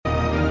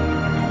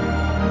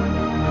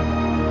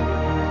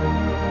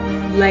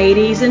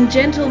Ladies and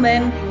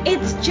gentlemen,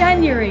 it's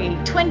January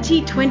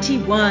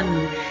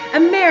 2021.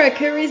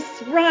 America is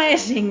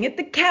rioting at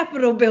the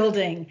Capitol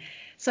building.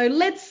 So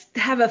let's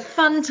have a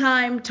fun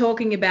time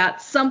talking about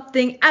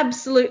something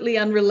absolutely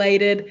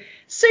unrelated.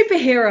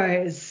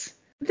 Superheroes.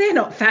 They're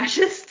not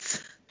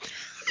fascists.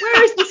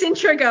 Where is this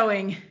intro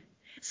going?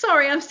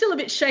 Sorry, I'm still a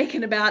bit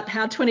shaken about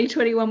how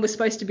 2021 was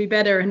supposed to be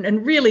better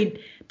and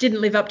really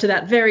didn't live up to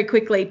that very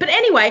quickly. But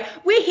anyway,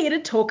 we're here to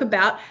talk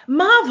about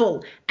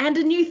Marvel and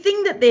a new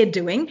thing that they're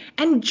doing.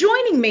 And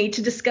joining me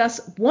to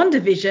discuss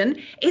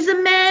WandaVision is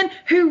a man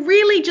who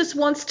really just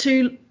wants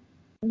to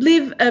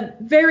live a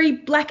very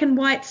black and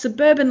white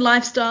suburban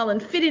lifestyle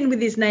and fit in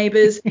with his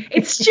neighbours.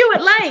 It's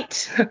Stuart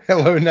Late.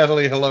 Hello,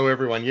 Natalie. Hello,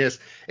 everyone. Yes,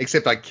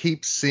 except I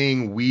keep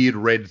seeing weird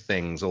red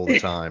things all the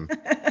time.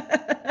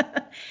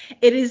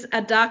 It is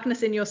a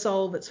darkness in your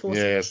soul that's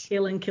forcing you to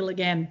kill and kill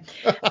again.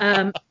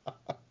 How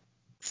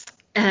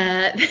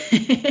are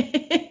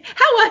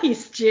you,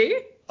 Stu?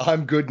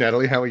 I'm good,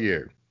 Natalie. How are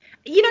you?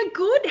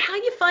 Good. How are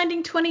you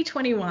finding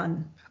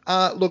 2021?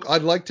 Look,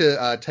 I'd like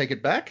to take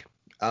it back.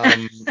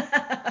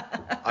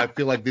 I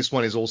feel like this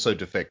one is also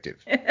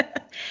defective.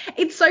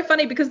 It's so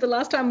funny because the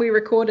last time we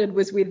recorded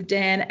was with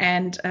Dan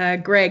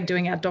and Greg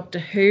doing our Doctor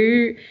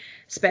Who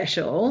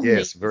special.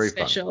 Yes, very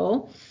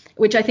special. Fun.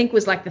 Which I think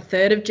was like the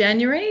 3rd of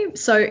January.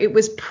 So it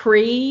was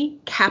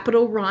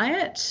pre-Capitol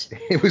riot.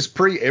 It was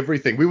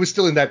pre-everything. We were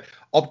still in that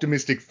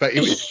optimistic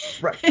phase.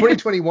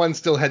 2021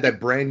 still had that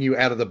brand new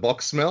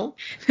out-of-the-box smell.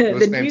 It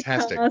was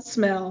fantastic. New car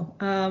smell.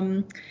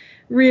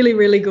 Really,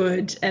 really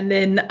good. And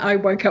then I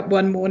woke up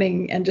one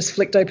morning and just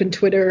flicked open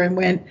Twitter and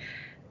went,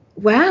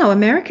 wow,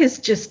 America's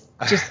just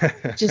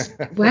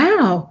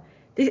wow.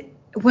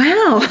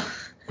 Wow.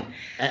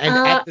 And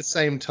at the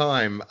same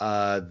time,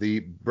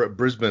 the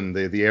Brisbane,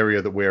 the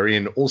area that we're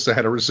in, also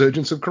had a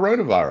resurgence of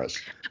coronavirus.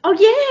 Oh,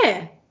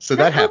 yeah. So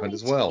that happened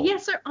as well. Yeah,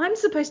 so I'm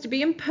supposed to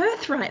be in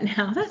Perth right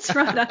now. That's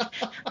right.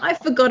 I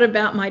forgot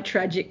about my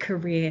tragic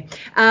career.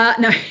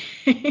 No.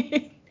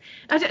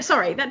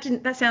 Sorry,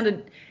 that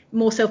sounded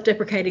more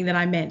self-deprecating than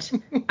I meant.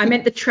 I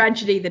meant the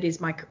tragedy that is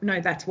my... No,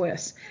 that's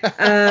worse.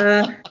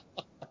 The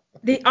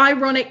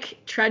ironic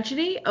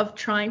tragedy of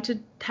trying to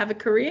have a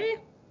career.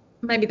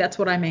 Maybe that's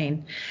what I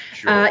mean.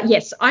 Sure.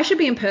 Yes, I should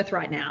be in Perth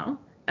right now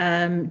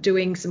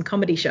doing some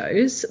comedy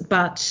shows,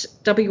 but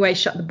WA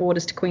shut the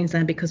borders to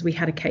Queensland because we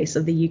had a case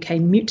of the UK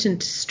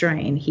mutant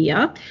strain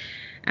here.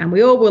 And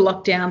we all were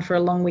locked down for a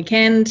long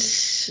weekend.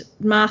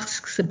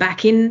 Masks are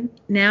back in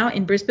now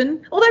in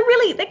Brisbane. Although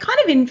really, they're kind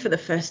of in for the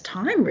first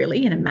time,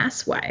 really, in a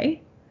mass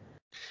way.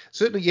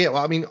 Certainly, yeah.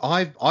 Well, I mean,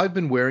 I've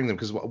been wearing them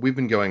because we've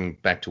been going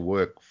back to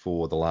work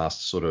for the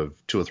last sort of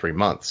 2 or 3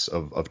 months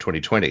of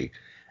 2020.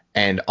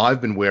 And I've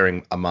been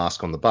wearing a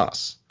mask on the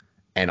bus,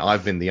 and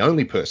I've been the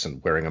only person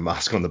wearing a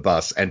mask on the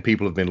bus, and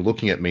people have been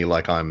looking at me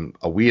like I'm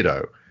a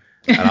weirdo.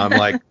 And I'm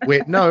like,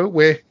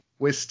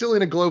 we're still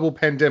in a global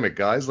pandemic,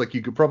 guys. Like,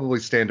 you could probably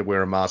stand to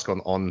wear a mask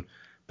on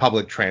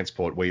public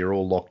transport where you're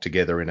all locked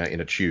together in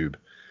a tube.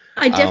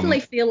 I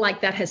definitely feel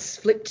like that has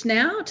flipped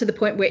now to the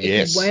point where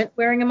if you weren't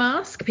wearing a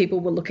mask, people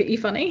will look at you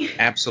funny.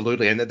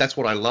 Absolutely. And that's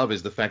what I love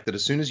is the fact that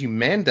as soon as you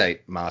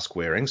mandate mask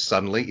wearing,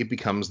 suddenly it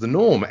becomes the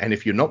norm. And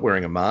if you're not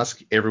wearing a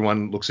mask,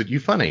 everyone looks at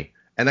you funny.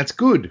 And that's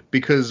good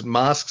because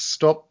masks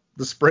stop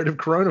the spread of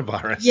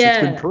coronavirus. Yeah.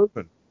 It's been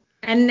proven.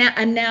 And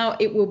now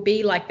it will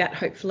be like that,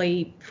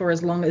 hopefully, for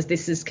as long as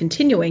this is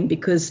continuing,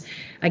 because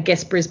I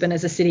guess Brisbane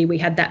as a city, we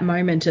had that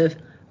moment of,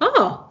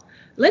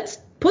 let's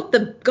put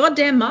the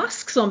goddamn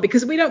masks on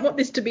because we don't want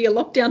this to be a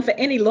lockdown for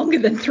any longer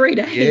than 3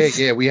 days.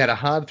 Yeah. We had a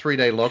hard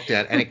 3-day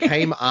lockdown, and it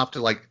came after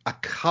like a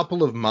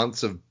couple of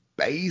months of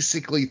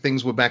basically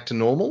things were back to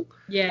normal.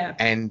 Yeah.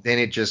 And then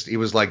it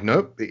was like,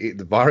 nope,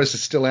 the virus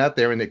is still out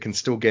there and it can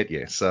still get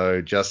you.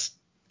 So just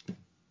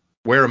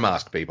wear a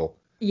mask, people.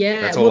 Yeah.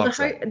 That's all I'm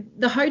saying.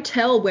 The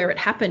hotel where it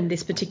happened,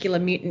 this particular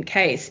mutant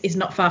case, is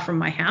not far from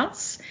my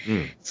house.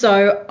 Mm.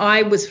 So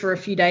I was for a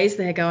few days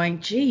there going,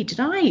 gee, did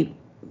I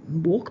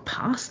walk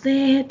past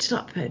there?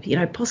 Did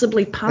I,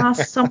 possibly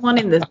pass someone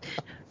in the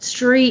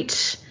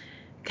street?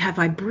 Have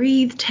I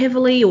breathed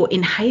heavily or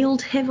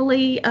inhaled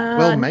heavily?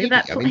 Well, maybe.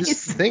 I mean, this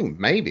is the thing.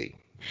 Maybe.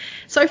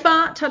 So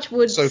far, touch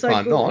wood. So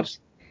far, good. not.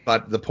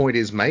 But the point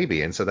is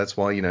maybe, and so that's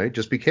why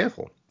just be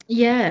careful.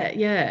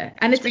 Yeah.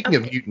 And speaking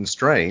of mutant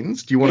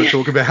strains, do you want to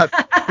talk about?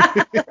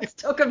 Let's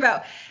talk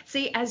about.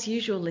 See, as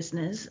usual,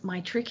 listeners,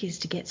 my trick is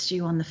to get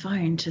Stu on the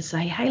phone to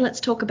say, "Hey, let's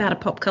talk about a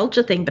pop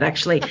culture thing." But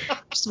actually, I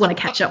just want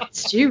to catch up with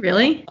Stu.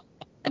 Really,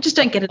 I just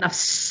don't get enough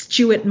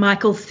Stuart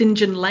Michael St.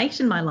 John Late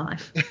in my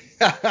life. Do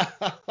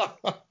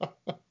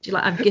you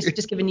like? I've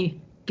just given you.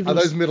 Are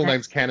those middle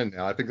names canon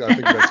now? I think that's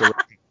all right.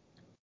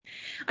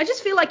 I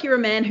just feel like you're a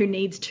man who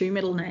needs 2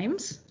 middle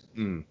names.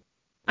 Mm.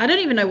 I don't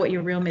even know what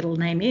your real middle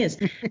name is.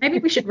 Maybe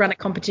we should run a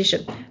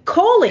competition.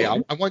 Call in. Yeah,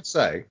 I won't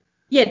say.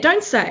 Yeah,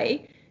 don't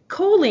say.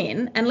 Call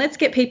in and let's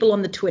get people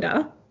on the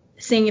Twitter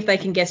seeing if they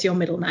can guess your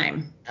middle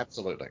name.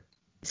 Absolutely.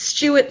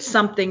 Stuart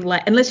something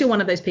like, unless you're one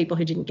of those people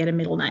who didn't get a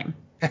middle name.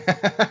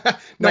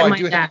 No, Like I my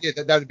do have. dad.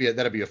 Yeah,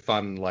 that'd be a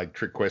fun like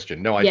trick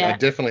question. No, I Yeah,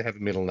 definitely have a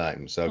middle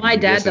name. So I'll give my you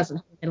dad yes. doesn't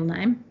have a middle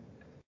name.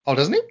 Oh,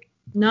 doesn't he?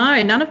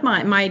 No, none of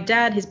my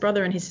dad, his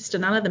brother, and his sister,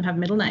 none of them have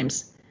middle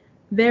names.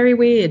 Very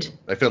weird.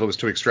 I felt it was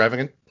too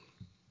extravagant.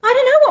 I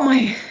don't know what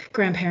my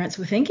grandparents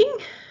were thinking,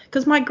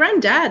 because my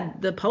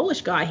granddad, the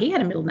Polish guy, he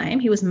had a middle name.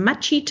 He was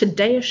Maciej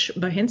Tadeusz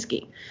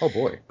Bohinski. Oh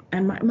boy.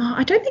 And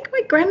I don't think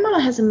my grandmother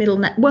has a middle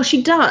name. Well,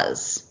 she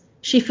does.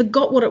 She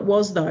forgot what it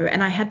was, though,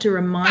 and I had to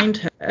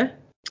remind her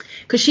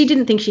because she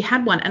didn't think she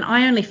had one. And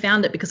I only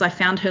found it because I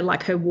found her,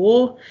 like, her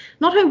war,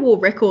 not her war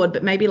record,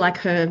 but maybe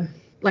like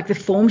the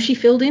form she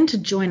filled in to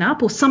join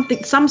up or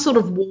something, some sort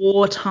of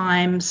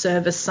wartime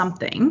service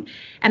something.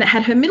 And it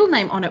had her middle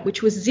name on it,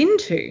 which was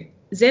Zindhu,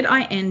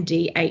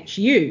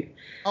 Zindhu,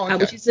 Oh, okay.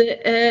 which is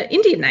an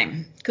Indian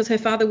name because her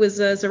father was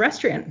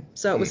Zoroastrian.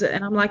 So it was,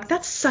 and I'm like,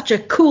 that's such a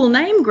cool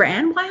name,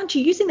 Gran. Why aren't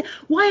you using that?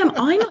 Why am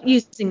I not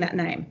using that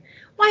name?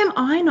 Why am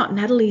I not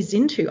Natalie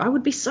Zintu? I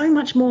would be so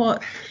much more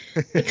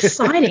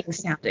exciting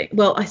sounding.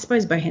 Well, I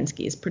suppose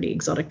Bohensky is pretty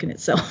exotic in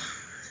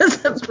itself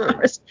as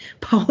far as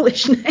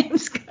Polish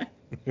names go.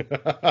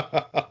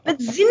 But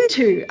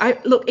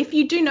Zintu, look, if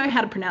you do know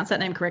how to pronounce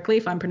that name correctly,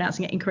 if I'm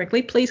pronouncing it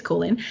incorrectly, please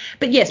call in.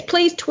 But yes,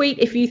 please tweet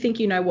if you think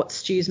you know what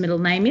Stu's middle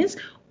name is,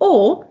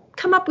 or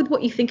come up with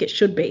what you think it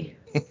should be.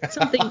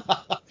 Something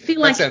feel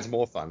like That sounds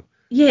more fun.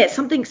 Yeah,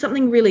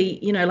 something really,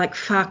 like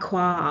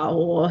Farquhar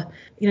or,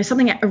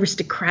 something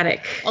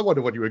aristocratic. I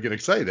wonder what you were going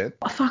to say then.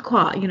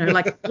 Farquhar,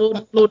 like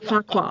Lord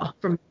Farquhar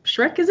from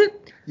Shrek, is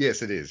it?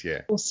 Yes, it is,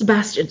 yeah. Or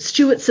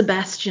Stuart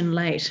Sebastian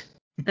Late.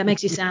 That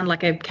makes you sound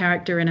like a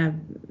character in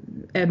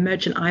a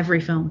Merchant Ivory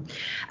film.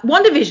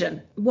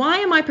 WandaVision. Why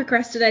am I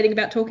procrastinating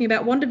about talking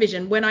about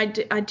WandaVision when I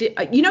did?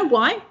 You know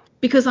why?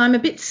 Because I'm a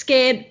bit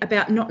scared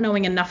about not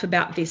knowing enough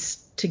about this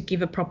to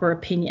give a proper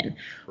opinion,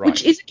 Right.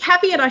 Which is a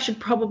caveat I should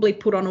probably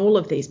put on all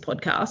of these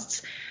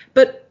podcasts.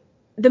 But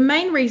the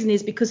main reason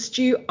is because,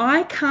 Stu,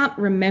 I can't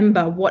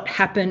remember what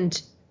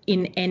happened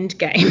in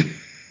Endgame.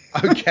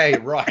 Okay,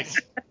 right.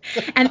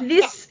 And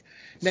this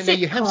Now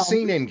you have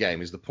seen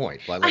Endgame is the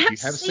point. Like you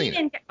have seen it.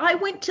 Endgame. I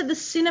went to the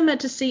cinema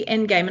to see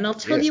Endgame, and I'll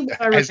tell you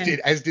what I remember.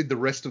 As did the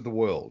rest of the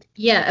world.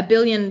 Yeah, $1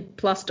 billion+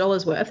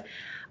 worth.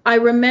 I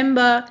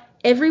remember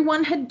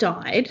everyone had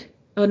died.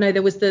 Oh no,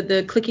 there was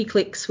the clicky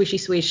click, swishy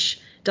swish,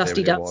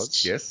 dusty There dust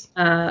was, yes.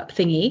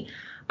 Thingy.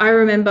 I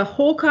remember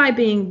Hawkeye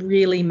being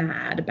really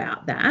mad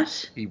about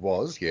that. He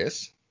was,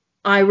 yes.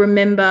 I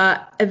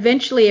remember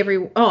eventually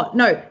oh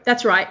no,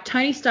 that's right.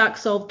 Tony Stark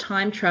solved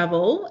time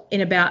travel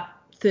in about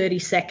 30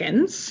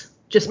 seconds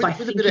just by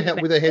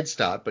thinking with a head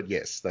start, but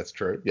yes, that's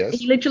true. Yes.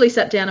 He literally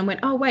sat down and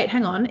went, oh wait,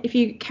 hang on. If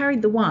you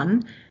carried the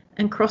 1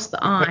 and crossed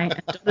the I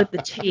and dotted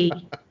the T.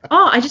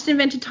 Oh, I just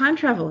invented time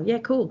travel. Yeah,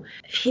 cool.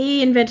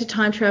 He invented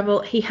time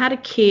travel. He had a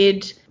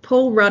kid.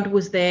 Paul Rudd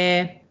was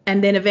there.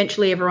 And then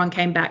eventually everyone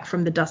came back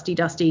from the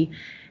dusty.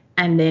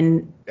 And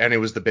it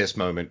was the best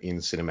moment in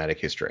cinematic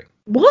history.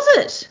 Was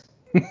it?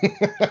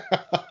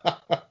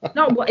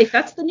 No, if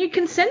that's the new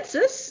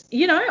consensus,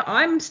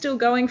 I'm still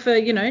going for,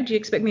 do you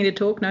expect me to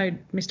talk? No,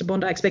 Mr.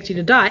 Bond, I expect you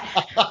to die.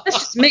 That's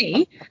just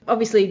me.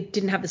 Obviously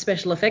didn't have the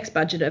special effects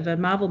budget of a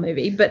Marvel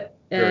movie, but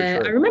I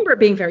remember it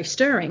being very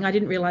stirring. I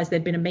didn't realize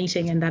there'd been a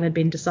meeting and that had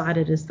been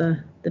decided as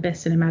the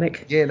best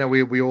cinematic. Yeah, no,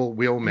 we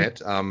all met.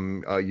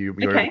 Your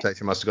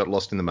invitation must have got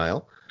lost in the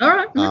mail. All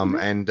right.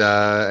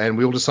 And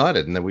we all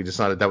decided, and then we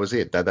decided that was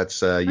it.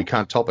 That's you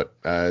can't top it.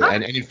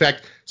 And in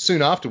fact,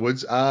 soon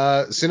afterwards,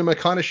 cinema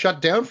kind of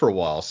shut down for a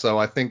while. So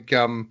I think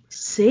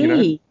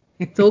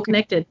it's all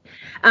connected.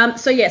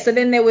 So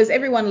then there was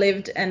everyone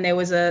lived, and there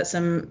was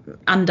some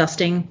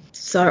undusting.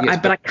 So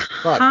yes, I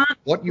can't.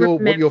 What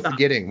you're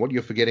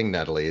forgetting,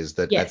 Natalie, is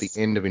that at the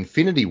end of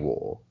Infinity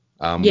War.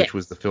 Which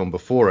was the film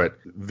before it,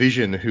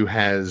 Vision, who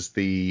is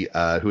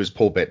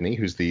Paul Bettany,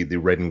 who's the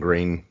red and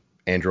green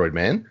android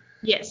man.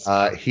 Yes.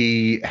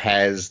 He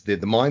has the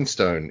Mind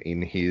Stone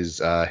in his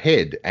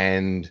head,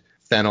 and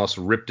Thanos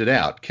ripped it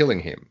out, killing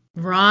him.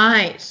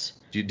 Right.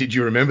 Did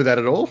you remember that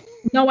at all?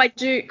 No, I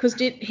do, because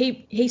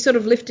he sort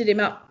of lifted him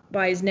up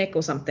by his neck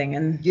or something,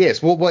 and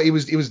yes, well, it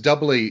was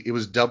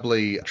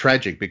doubly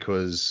tragic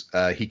because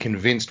he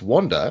convinced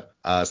Wanda,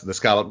 the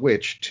Scarlet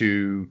Witch,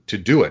 to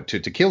do it,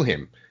 to kill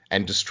him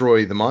and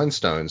destroy the Mind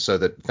Stone so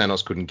that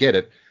Thanos couldn't get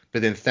it.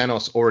 But then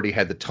Thanos already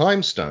had the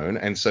Time Stone,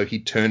 and so he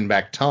turned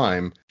back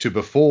time to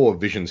before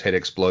Vision's head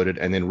exploded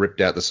and then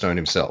ripped out the stone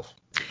himself.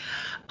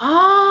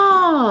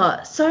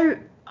 So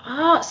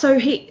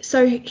he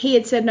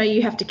had said, no,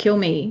 you have to kill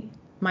me,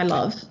 my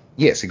love.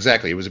 Yes,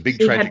 exactly. It was a big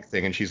tragic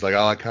thing, and she's like,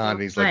 oh, I can't.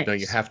 And he's like, no,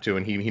 you have to.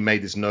 And he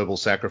made this noble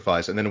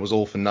sacrifice, and then it was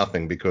all for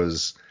nothing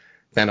because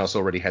Thanos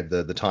already had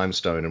the Time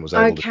Stone and was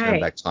able to turn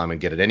back time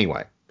and get it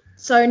anyway.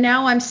 So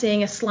now I'm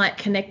seeing a slight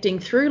connecting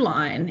through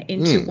line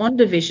into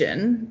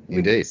WandaVision.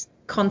 Indeed.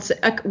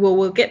 Concept. Well,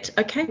 we'll get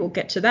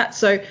to that.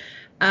 So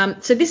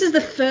this is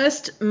the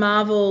first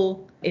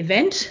Marvel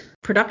event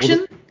production.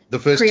 Well, the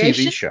first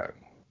creation, TV show.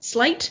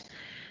 Slate.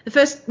 The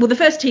first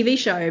TV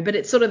show, but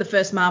it's sort of the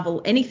first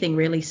Marvel anything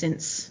really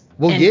since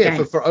Well, yeah,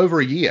 Endgame. for over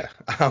a year,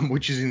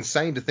 which is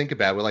insane to think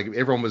about. Where like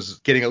everyone was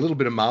getting a little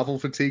bit of Marvel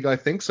fatigue, I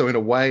think. So in a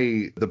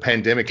way, the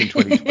pandemic in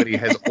 2020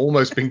 has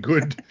almost been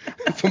good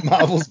for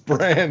Marvel's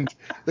brand.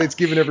 It's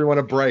given everyone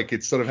a break.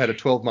 It's sort of had a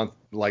 12-month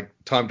like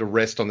time to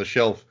rest on the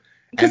shelf,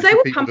 Because and they for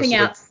were people to pumping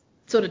out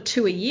sort of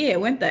 2 a year,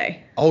 weren't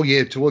they? oh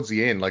yeah, towards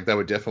the end, like they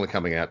were definitely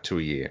coming out 2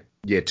 a year.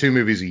 Yeah, 2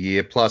 movies a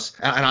year plus.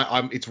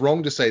 And it's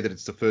wrong to say that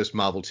it's the first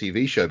Marvel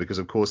TV show because,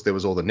 of course, there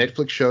was all the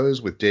Netflix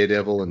shows with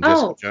Daredevil and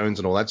Jessica Oh, Jones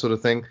and all that sort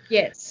of thing.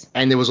 yes.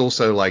 And there was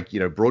also like,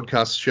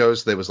 broadcast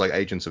shows. There was like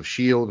Agents of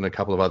S.H.I.E.L.D. and a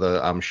couple of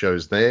other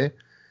shows there.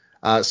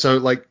 So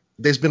like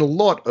there's been a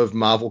lot of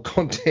Marvel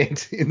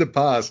content in the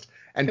past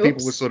and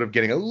people were Oops. sort of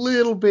getting a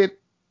little bit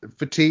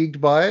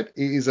fatigued by it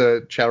is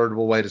a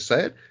charitable way to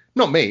say it.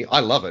 Not me. I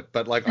love it.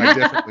 But like I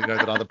definitely know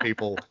that other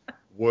people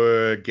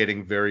were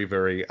getting very,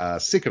 very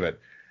sick of it.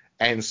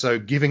 And so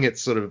giving it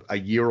sort of a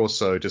year or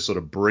so to sort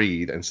of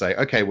breathe and say,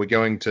 okay, we're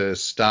going to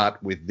start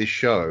with this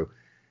show.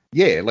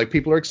 Yeah, like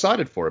people are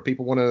excited for it.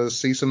 People want to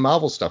see some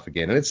Marvel stuff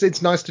again. And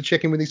it's nice to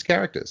check in with these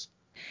characters.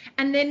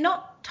 And they're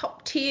not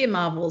top tier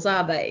Marvels,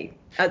 are they?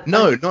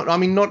 No, not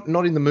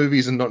in the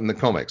movies and not in the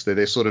comics.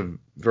 They're sort of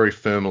very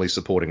firmly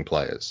supporting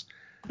players.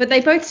 But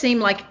they both seem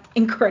like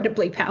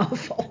incredibly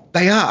powerful.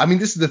 They are. I mean,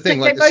 this is the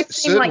thing. They Like, both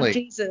seem certainly, like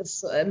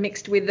Jesus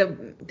mixed with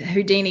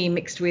Houdini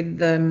mixed with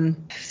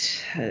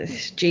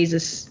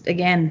Jesus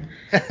again.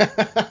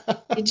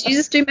 Did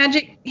Jesus do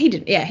magic? He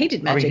did. Yeah, he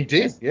did I mean, he magic.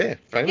 did. Yeah,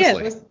 Yeah,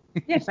 famously.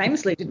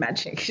 famously did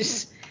magic.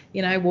 Just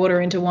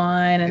water into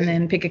wine and Yeah,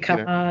 then pick a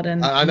card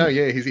and. I know.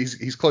 Yeah,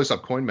 his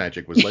close-up coin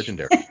magic was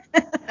legendary.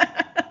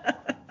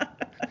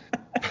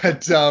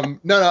 But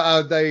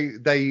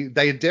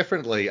they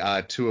definitely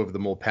are two of the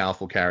more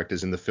powerful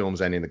characters in the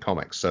films and in the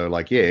comics. So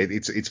like, yeah,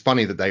 it's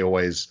funny that they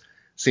always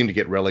seem to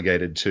get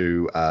relegated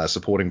to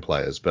supporting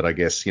players. But I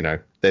guess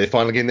they're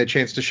finally getting their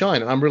chance to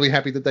shine, and I'm really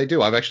happy that they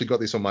do. I've actually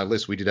got this on my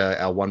list. We did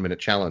our 1 minute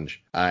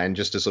challenge, and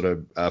just to sort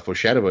of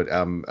foreshadow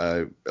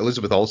it,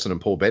 Elizabeth Olsen and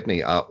Paul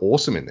Bettany are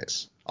awesome in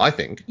this. I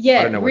think. I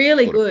Yeah, don't know what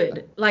really you thought of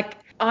good. Like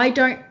I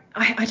don't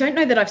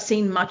know that I've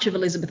seen much of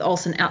Elizabeth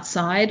Olsen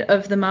outside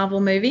of the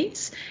Marvel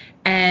movies.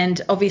 And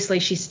obviously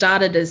she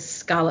started as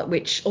Scarlet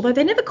Witch, although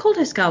they never called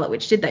her Scarlet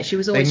Witch, did they? She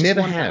was always They just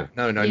never Wanda. have.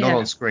 No, Yeah. not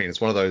on screen. It's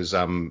one of those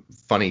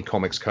funny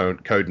comics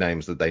code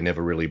names that they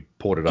never really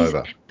ported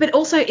over. But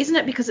also, isn't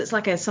it because it's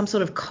like some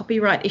sort of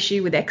copyright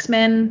issue with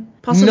X-Men,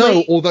 possibly?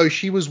 No, although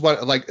she was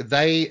one like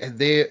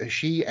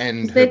she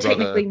and her brother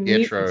technically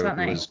mutants, Pietro, aren't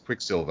who they? was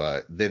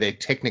Quicksilver, they're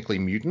technically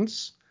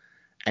mutants.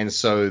 And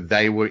so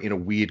they were in a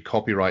weird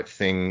copyright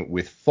thing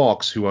with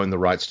Fox, who own the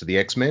rights to the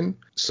X-Men.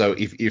 So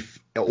if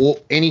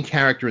any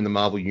character in the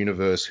Marvel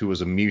universe who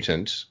was a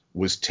mutant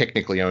was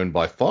technically owned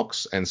by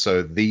Fox, and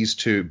so these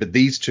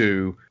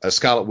two,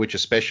 Scarlet Witch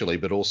especially,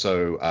 but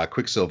also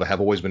Quicksilver, have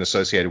always been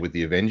associated with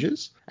the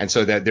Avengers, and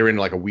so they're in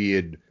like a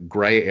weird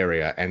gray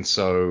area. And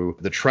so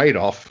the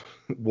trade-off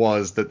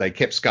was that they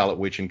kept Scarlet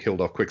Witch and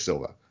killed off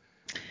Quicksilver.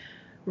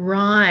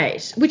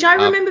 Right, which I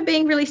remember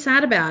being really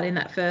sad about in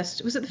that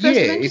first. Was it the first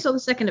Avengers or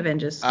the second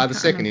Avengers? The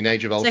second, in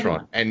Age of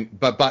Ultron,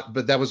 but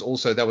that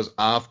was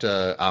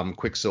after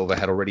Quicksilver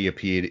had already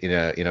appeared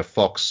in a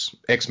Fox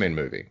X-Men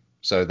movie,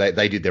 so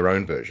they did their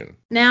own version.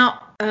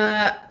 Now,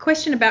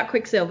 question about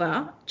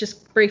Quicksilver,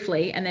 just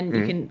briefly, and then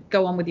you can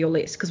go on with your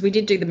list, because we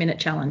did do the minute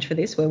challenge for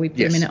this, where we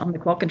put a minute on the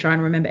clock and try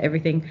and remember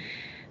everything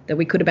that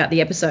we could about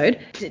the episode.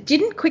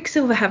 Didn't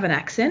Quicksilver have an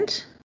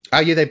accent?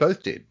 Yeah, they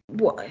both did.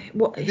 What?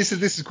 This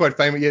is quite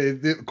famous.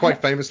 Yeah,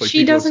 quite famously.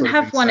 She doesn't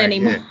have one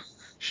anymore. Yeah,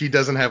 she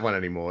doesn't have one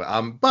anymore.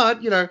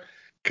 But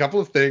couple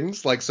of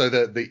things. Like, so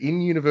the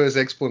in-universe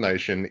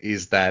explanation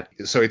is that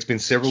it's been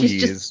several years.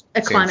 She's just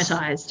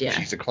acclimatized. Yeah.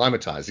 She's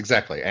acclimatized,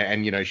 exactly,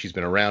 and she's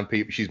been around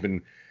people. She's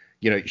been.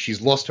 She's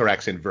lost her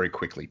accent very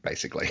quickly,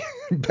 basically.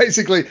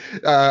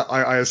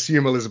 I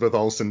assume Elizabeth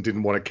Olsen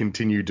didn't want to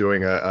continue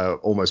doing a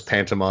almost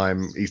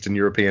pantomime Eastern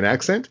European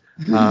accent.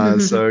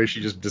 So she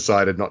just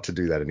decided not to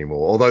do that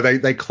anymore. Although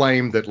they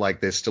claim that,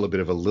 like, there's still a bit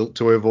of a lilt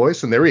to her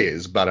voice, and there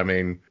is, but I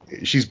mean,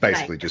 she's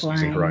basically just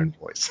using her own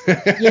voice.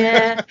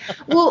 Yeah.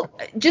 Well,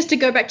 just to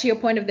go back to your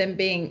point of them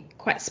being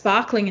quite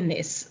sparkling in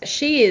this,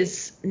 she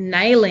is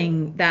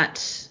nailing that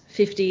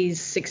 50s,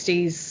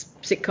 60s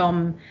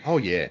sitcom. Oh,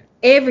 yeah.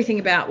 Everything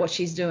about what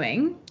she's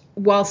doing,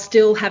 while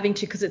still having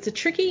to, because it's a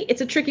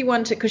tricky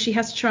one to, because she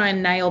has to try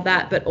and nail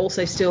that, but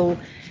also still,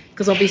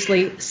 because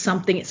obviously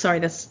something. Sorry,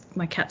 that's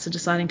my cats are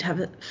deciding to have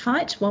a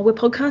fight while we're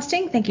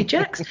podcasting. Thank you,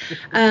 Jax.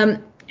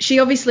 She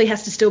obviously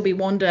has to still be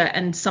Wanda,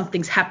 and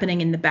something's happening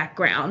in the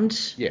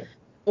background. Yeah.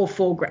 Or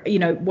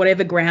foreground,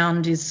 whatever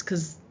ground is,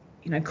 because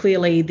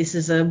clearly this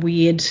is a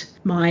weird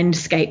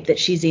mindscape that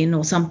she's in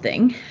or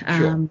something.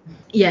 Sure.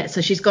 Yeah, so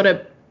she's got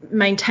to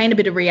maintain a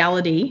bit of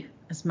reality,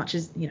 as much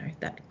as,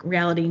 that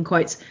reality in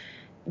quotes,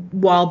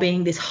 while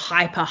being this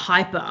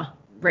hyper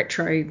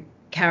retro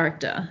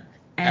character.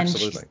 And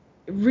absolutely.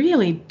 She's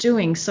really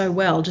doing so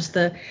well. Just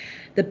the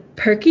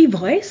perky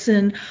voice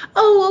and,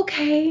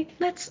 okay,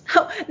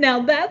 now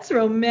that's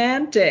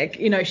romantic.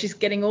 She's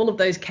getting all of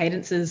those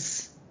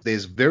cadences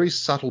there's very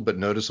subtle but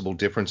noticeable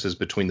differences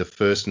between the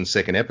first and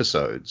second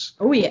episodes.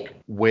 Oh, yeah.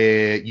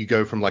 Where you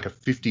go from like a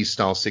 50s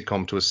style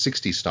sitcom to a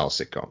 60s style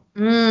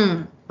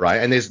sitcom. Right?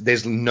 And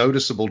there's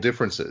noticeable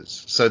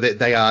differences. So that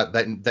they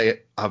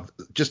are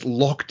just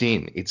locked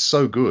in. It's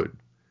so good.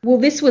 Well,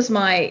 this was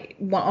my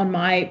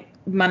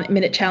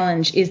minute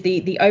challenge is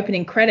the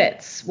opening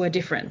credits were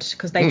different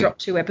because they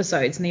dropped 2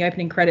 episodes in the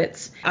opening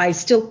credits. I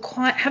still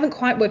haven't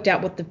quite worked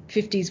out what the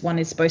 50s one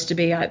is supposed to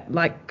be.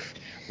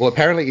 Well,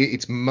 apparently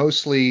it's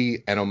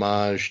mostly an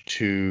homage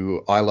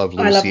to I Love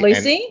Lucy. I Love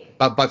Lucy.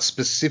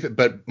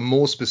 But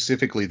more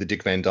specifically the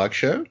Dick Van Dyke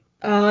Show.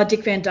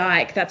 Dick Van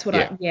Dyke. That's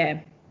what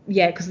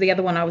because the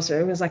other one it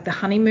was like the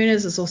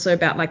Honeymooners is also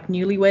about like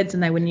newlyweds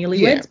and they were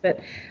newlyweds. Yeah. But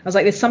I was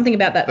like, there's something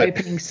about that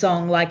opening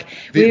song. Like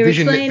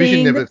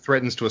Vision never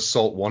threatens to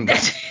assault Wanda.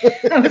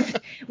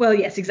 Well,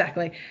 yes,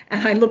 exactly.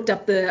 And I looked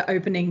up the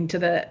opening to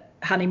the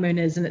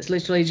Honeymooners and it's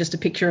literally just a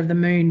picture of the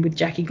moon with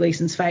Jackie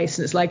Gleason's face.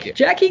 And it's like,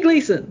 Jackie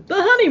Gleason, the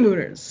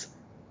Honeymooners.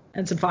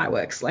 And some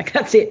fireworks. Like,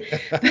 that's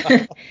it.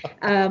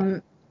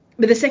 But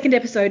the second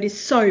episode is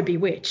so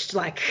bewitched.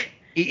 Like,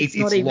 it's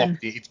not even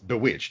locked. It's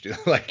bewitched.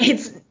 Like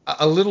it's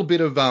a little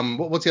bit of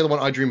what's the other one?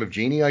 I Dream of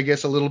Jeannie, I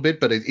guess a little bit,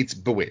 but it's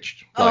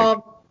bewitched. Like,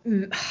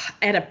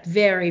 at a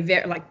very,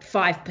 very like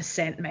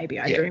 5% maybe.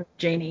 I Dream of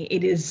Jeannie.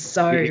 It is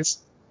so.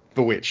 It's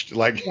bewitched.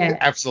 Like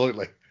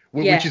absolutely.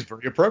 Which is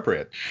very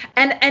appropriate.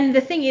 And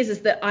the thing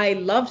is that I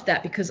loved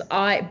that because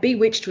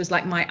Bewitched was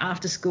like my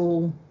after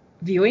school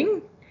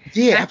viewing.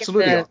 Yeah,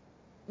 absolutely. In the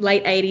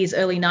late 80s,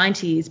 early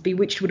 90s,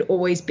 Bewitched would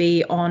always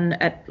be on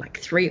at like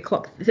 3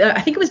 o'clock.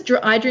 I think it was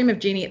I Dream of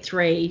Jeannie at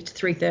 3 to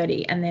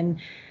 3:30 and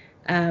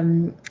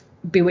then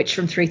Bewitched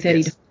from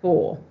 3:30 to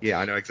 4. Yeah,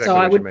 I know exactly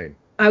what you mean.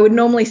 I would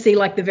normally see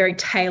like the very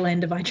tail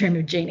end of I Dream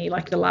of Jeannie,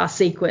 like the last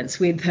sequence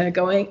with her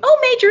going, "Oh,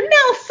 Major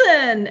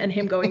Nelson," and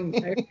him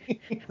going,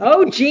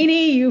 "Oh,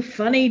 Jeannie, you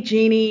funny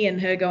Jeannie," and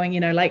her going,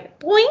 like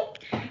boink,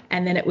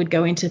 and then it would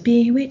go into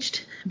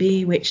Bewitched,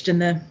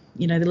 and the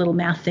the little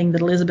mouth thing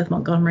that Elizabeth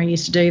Montgomery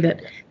used to do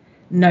that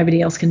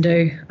nobody else can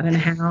do. I don't know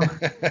how.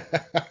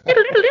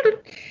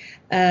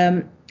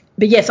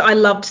 But yes, I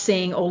loved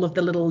seeing all of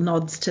the little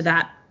nods to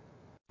that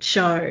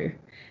show.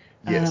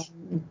 Yes.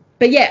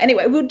 But yeah,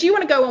 anyway, do you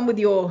want to go on with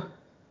your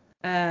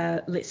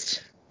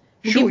list?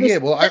 Sure, yeah.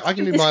 Well, I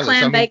can do my list.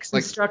 Clam bake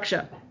some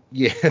structure.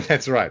 Yeah,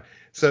 that's right.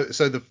 So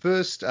the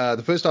first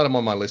item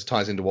on my list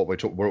ties into what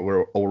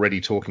we're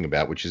already talking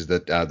about, which is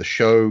that the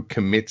show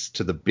commits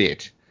to the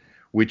bit,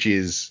 which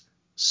has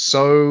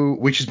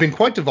been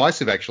quite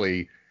divisive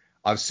actually.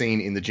 I've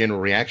seen in the general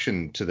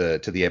reaction to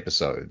the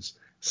episodes.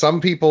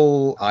 Some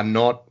people are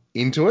not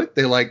into it.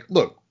 They're like,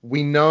 look,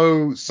 we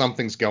know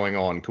something's going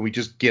on. Can we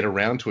just get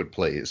around to it,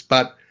 please?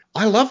 But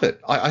I love it.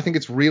 I think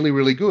it's really,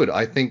 really good.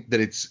 I think that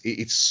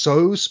it's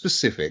so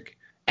specific.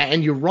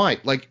 And you're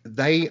right. Like,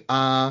 they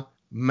are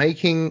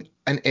making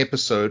an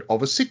episode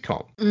of a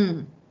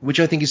sitcom, which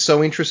I think is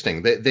so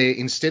interesting. They're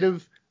instead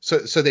of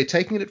so they're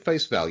taking it at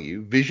face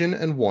value. Vision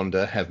and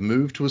Wanda have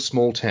moved to a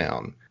small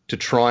town to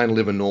try and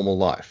live a normal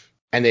life.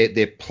 And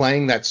they're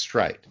playing that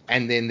straight.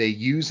 And then they're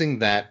using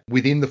that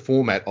within the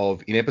format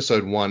of, in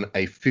episode 1,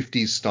 a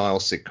 50s style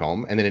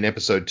sitcom, and then in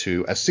episode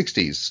 2, a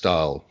 60s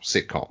style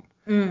sitcom.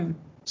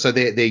 So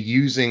they're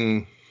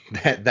using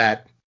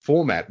that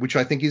format, which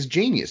I think is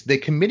genius. They're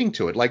committing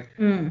to it. Like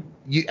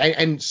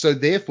and so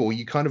therefore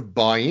you kind of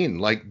buy in.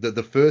 Like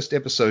the first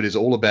episode is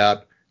all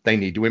about they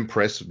need to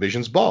impress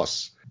Vision's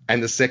boss.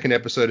 And the second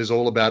episode is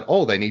all about,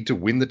 they need to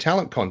win the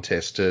talent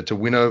contest to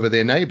win over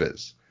their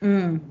neighbors.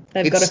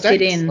 They've got to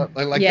fit in.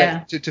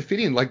 To fit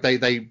in, like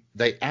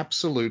they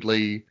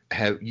absolutely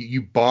have,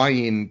 you buy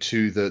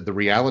into the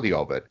reality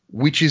of it,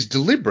 which is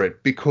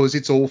deliberate because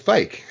it's all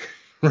fake,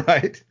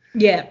 right?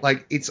 Yeah.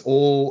 Like it's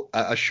all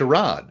a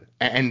charade,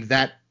 and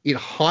that it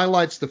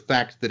highlights the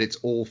fact that it's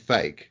all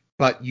fake,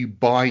 but you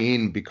buy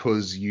in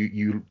because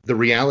you the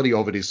reality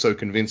of it is so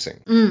convincing,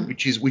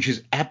 which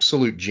is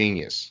absolute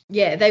genius.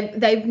 Yeah,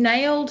 they've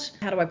nailed,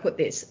 how do I put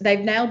this?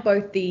 They've nailed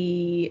both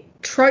the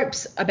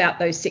tropes about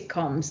those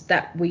sitcoms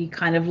that we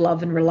kind of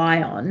love and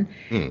rely on,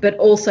 but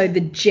also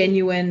the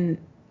genuine,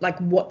 like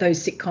what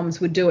those sitcoms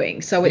were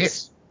doing. So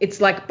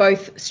it's like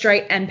both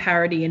straight and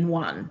parody in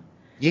one.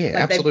 Yeah,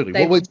 like absolutely.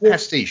 Well, it's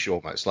pastiche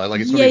almost.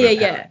 Like it's not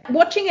even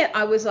Watching it,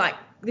 I was like,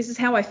 this is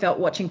how I felt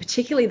watching,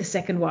 particularly the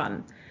second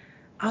one.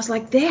 I was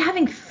like, they're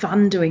having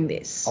fun doing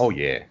this. Oh,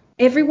 yeah.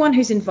 Everyone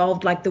who's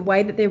involved, like the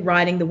way that they're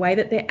writing, the way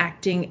that they're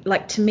acting,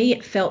 like to me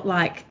it felt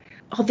like,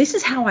 this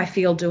is how I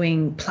feel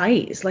doing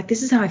plays. Like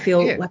this is how I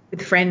feel like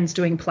with friends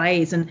doing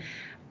plays. And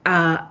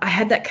I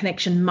had that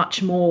connection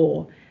much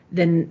more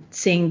than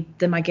seeing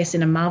them, I guess,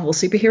 in a Marvel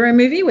superhero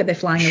movie where they're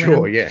flying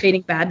around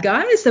defeating bad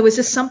guys. There was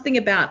just something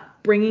about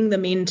bringing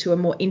them into a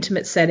more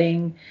intimate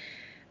setting,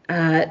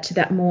 to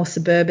that more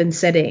suburban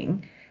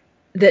setting,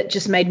 that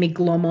just made me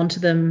glom onto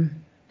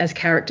them as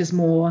characters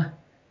more,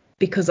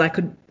 because I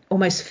could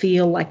almost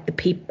feel like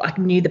I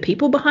knew the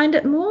people behind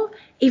it more,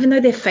 even though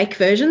they're fake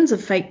versions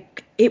of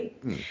fake.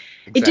 It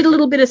did a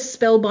little bit of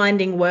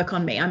spellbinding work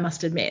on me, I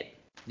must admit.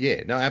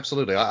 Yeah, no,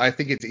 absolutely. I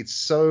think it's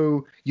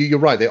so you're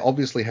right. They're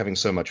obviously having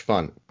so much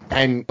fun,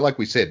 and like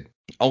we said,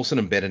 Olsen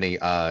and Bettany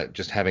are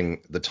just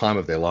having the time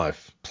of their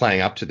life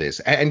playing up to this.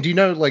 And do you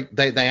know, like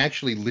they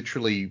actually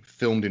literally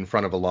filmed in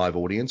front of a live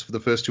audience for the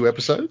first two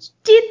episodes?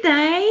 Did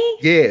they?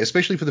 Yeah,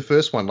 especially for the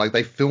first one. Like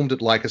they filmed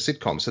it like a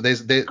sitcom. So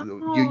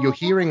you're Oh,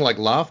 hearing like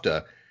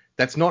laughter.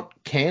 That's not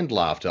canned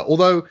laughter.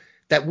 Although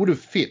that would have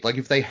fit. Like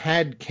if they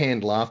had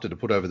canned laughter to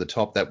put over the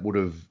top, that would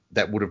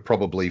have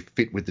probably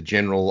fit with the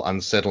general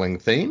unsettling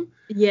theme.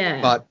 yeah.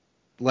 But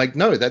like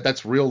no,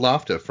 that's real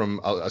laughter from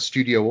a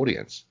studio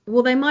audience.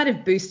 Well, they might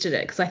have boosted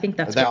it because I think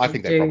that's what I they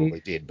think they do. probably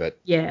did, but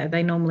Yeah,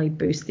 they normally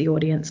boost the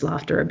audience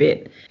laughter a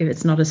bit. If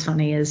it's not as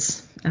funny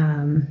as,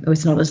 or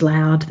it's not as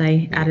loud,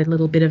 they add a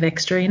little bit of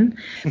extra in.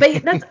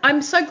 But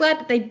I'm so glad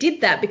that they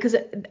did that because,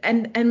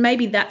 and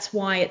maybe that's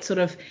why it sort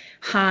of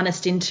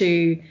harnessed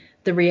into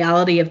the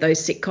reality of those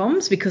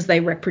sitcoms because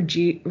they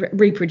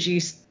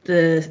reproduced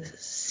the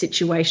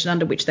situation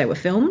under which they were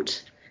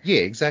filmed. yeah,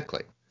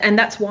 exactly. And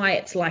that's why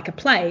it's like a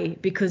play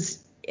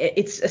because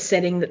it's a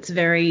setting that's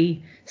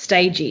very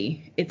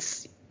stagey.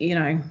 It's,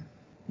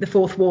 the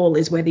fourth wall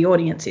is where the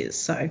audience is.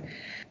 So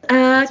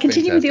That's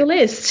continue with your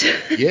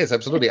fantastic. list. Yes,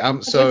 absolutely.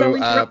 Otherwise I'll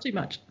interrupt too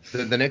much.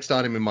 The next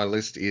item in my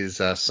list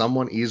is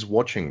someone is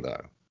watching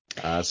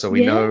though. So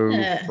we know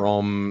Yeah.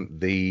 from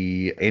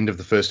the end of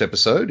the first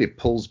episode, it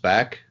pulls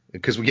back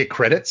because we get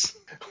credits.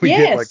 We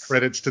get like Yes.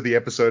 credits to the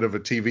episode of a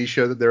TV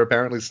show that they're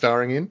apparently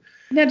starring in.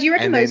 Now, do you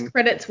reckon And those then,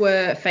 credits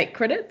were fake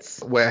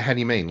credits? how do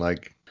you mean?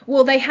 Like,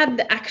 Well, they had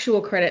the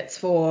actual credits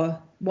for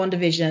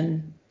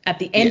WandaVision at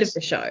the end of yes,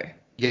 the show.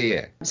 yeah,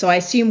 yeah, So I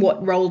assume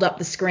what rolled up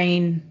the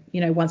screen,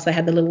 once they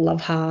had the little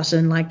love heart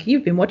and like,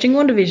 you've been watching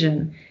WandaVision.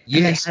 And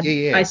yes, yeah, I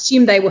yeah.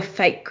 assume they were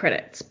fake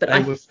credits. But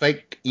They were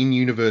fake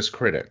in-universe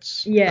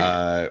credits,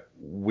 yeah,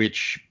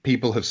 which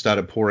people have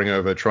started pouring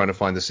over trying to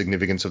find the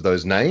significance of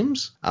those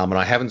names. And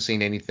I haven't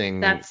seen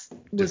anything that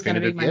was going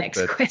to be definitive my yet,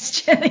 next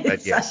question. but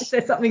Is yes.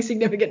 there something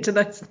significant to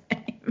those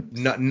names?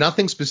 No,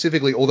 nothing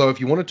specifically, although if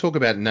you want to talk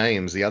about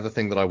names, the other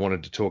thing that I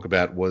wanted to talk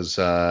about was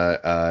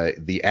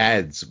the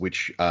ads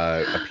which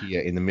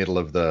appear in the middle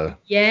of the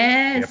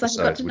Yes, I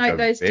forgot episodes, to which note are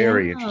those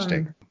very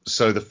interesting. down.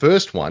 So the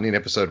first one in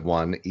episode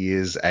 1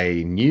 is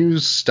a new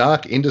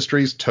Stark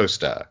Industries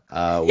toaster,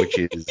 which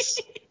is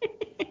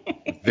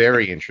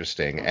very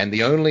interesting. And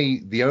the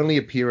only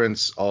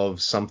appearance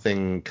of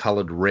something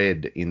colored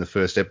red in the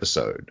first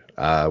episode,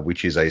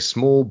 which is a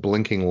small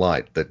blinking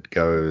light that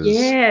goes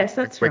Yes,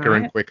 that's quicker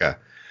and right. quicker.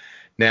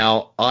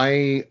 Now,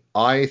 I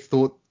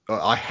thought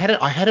I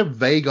had a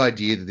vague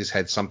idea that this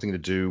had something to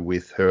do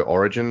with her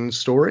origin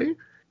story,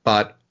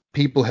 but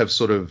people have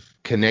sort of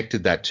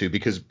connected that to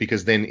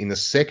because then in the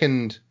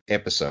second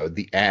episode,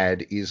 the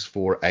ad is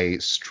for a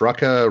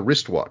Strucker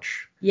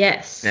wristwatch.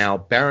 Yes. Now,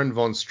 Baron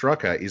von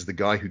Strucker is the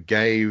guy who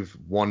gave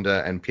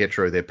Wanda and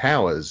Pietro their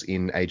powers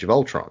in Age of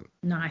Ultron,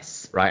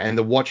 Nice. right? And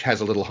the watch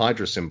has a little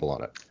Hydra symbol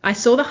on it. I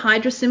saw the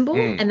Hydra symbol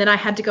Mm, and then I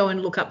had to go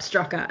and look up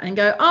Strucker and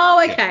go,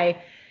 oh, yeah, okay,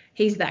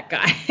 he's that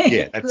guy.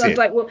 yeah, Because that's I was it.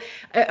 like, well,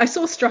 I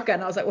saw Strucker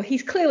and I was like, well,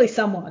 he's clearly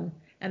someone.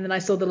 And then I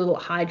saw the little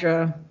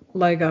Hydra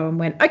logo and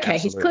went, okay,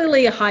 he's Absolutely.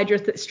 clearly a Hydra.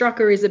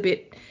 Strucker is a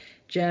bit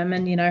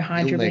German, He'll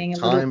Hydra make being a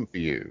little, time for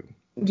you.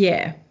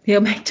 yeah, he'll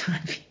make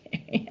time for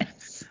you.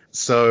 Yes.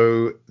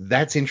 So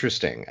that's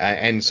interesting.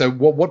 And so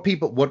what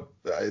people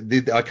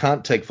I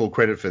can't take full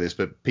credit for this,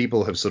 but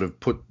people have sort of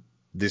put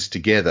this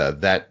together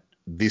that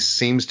this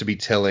seems to be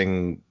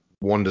telling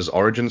Wanda's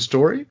origin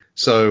story.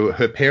 So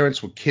her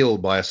parents were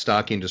killed by a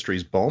Stark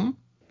Industries bomb,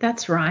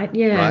 That's right. right?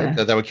 Yeah.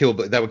 They were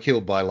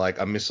killed by like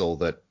a missile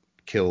that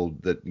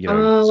killed that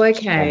Oh,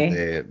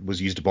 okay.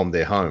 was used to bomb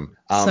their home.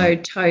 So the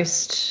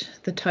toaster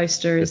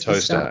The is the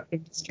toaster Stark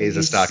is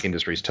a Stark Industries.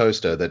 Industries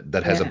toaster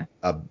that has Yeah.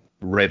 a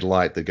red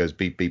light that goes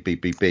beep beep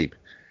beep beep beep.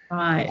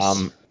 Right.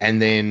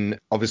 And then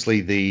obviously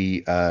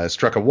the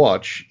Strucker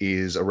watch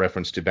is a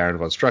reference to Baron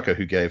von Strucker,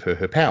 who gave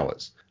her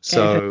powers. Gave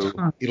her So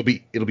time.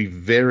 it'll be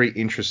very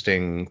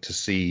interesting to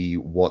see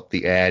what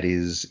the ad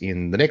is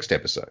in the next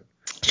episode.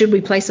 Should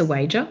we place a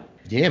wager?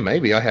 Yeah,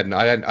 maybe I hadn't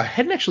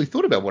actually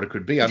thought about what it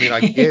could be. I mean, I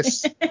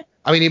guess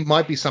it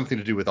might be something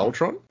to do with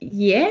Ultron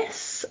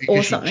Yes, or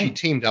because she something.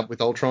 teamed up with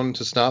Ultron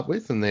to start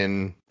with, That's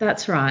and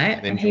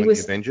right. then And he joined the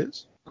was,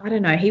 Avengers. I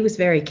don't know, he was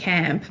very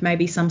camp.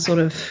 Maybe some sort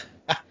of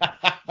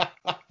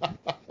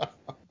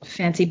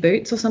fancy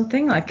boots or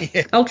something. Like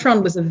Yeah,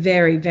 Ultron was a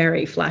very,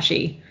 very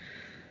flashy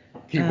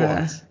he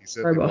was. He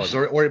certainly was.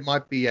 robot. Or it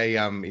might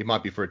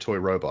be for a toy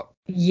robot.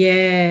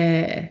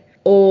 Yeah.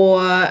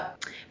 Or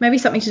maybe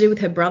something to do with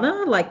her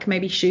brother, like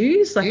maybe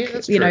shoes, Yeah, like,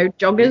 that's true.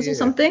 joggers or Yeah.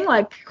 something,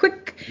 like Yeah,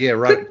 quick.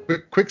 right.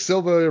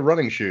 Quicksilver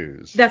running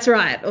shoes. That's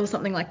right, or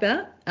something like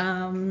that.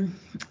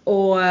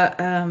 Or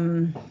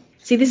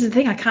see, this is the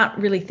thing. I can't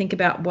really think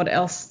about what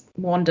else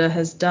Wanda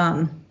has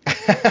done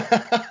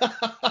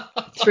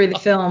through the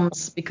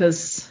films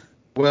because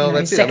Well,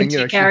 that's it. I second mean,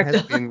 tier she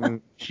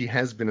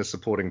has character. been a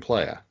supporting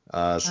player.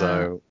 uh,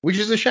 So which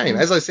is a shame. mm,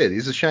 As I said,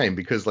 it's a shame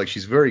because like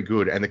she's very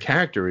good and the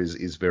character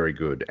is very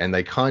good and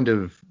they kind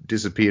of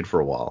disappeared for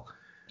a while.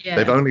 Yeah.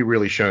 They've only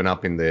really shown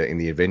up in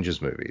the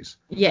Avengers movies.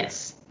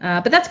 Yes.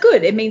 But that's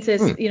good. It means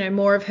there's, Hmm.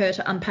 more of her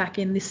to unpack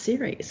in this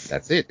series.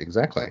 That's it,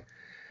 exactly.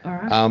 All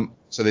right.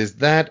 So there's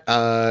that.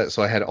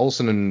 So I had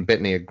Olsen and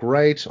Bettany are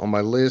great on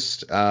my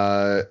list.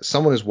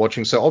 Someone is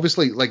watching. So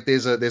obviously, like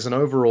there's an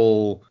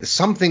overall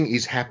something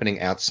is happening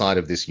outside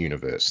of this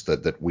universe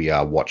that we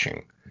are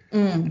watching.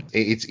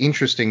 It's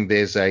interesting.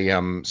 There's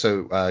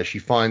she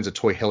finds a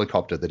toy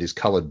helicopter that is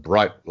colored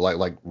bright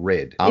like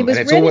red. It was and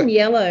it's red always, and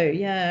yellow,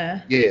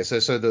 yeah. yeah.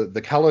 So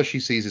the color she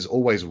sees is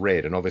always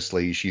red, and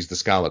obviously she's the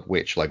Scarlet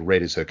Witch. Like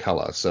red is her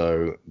color.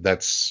 So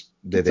It's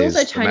there's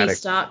also Tony thematic.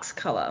 Stark's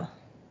color.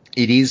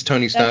 It is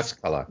Tony Stark's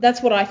color.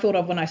 That's what I thought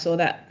of when I saw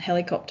that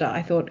helicopter.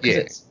 I thought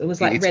because it was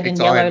like red and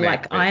it's yellow, Iron Man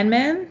like red. Iron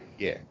Man.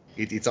 Yeah,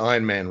 it's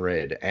Iron Man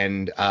red,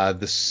 and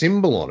the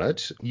symbol on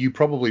it, you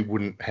probably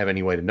wouldn't have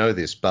any way to know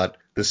this, but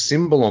the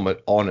symbol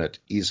on it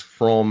is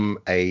from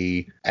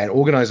an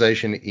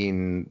organization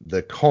in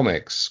the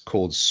comics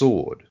called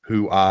SWORD,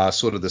 who are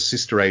sort of the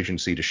sister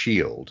agency to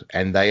SHIELD,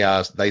 and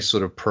they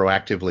sort of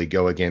proactively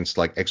go against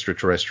like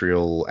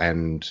extraterrestrial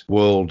and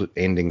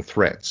world-ending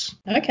threats.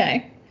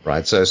 Okay.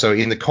 Right, so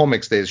in the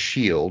comics, there's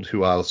SHIELD,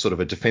 who are sort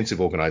of a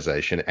defensive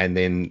organization, and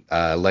then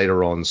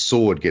later on,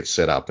 SWORD gets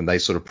set up, and they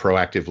sort of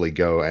proactively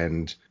go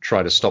and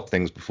try to stop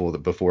things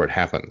before it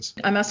happens.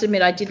 I must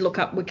admit, I did look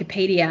up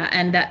Wikipedia,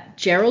 and that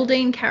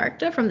Geraldine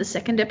character from the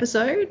second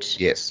episode,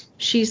 Yes.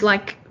 she's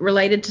like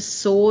related to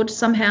SWORD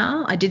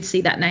somehow. I did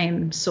see that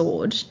name,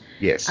 SWORD.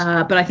 Yes.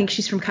 But I think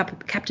she's from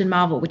Captain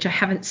Marvel, which I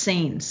haven't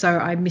seen, so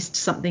I missed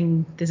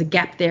something. There's a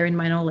gap there in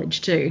my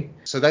knowledge too.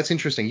 So that's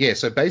interesting. Yeah.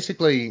 So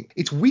basically,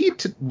 it's weird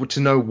to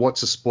know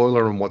what's a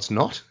spoiler and what's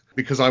not,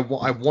 because I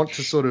want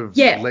to sort of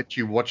let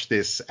you watch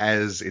this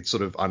as it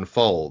sort of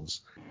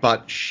unfolds.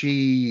 But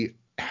she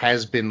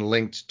has been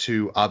linked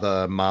to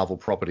other Marvel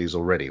properties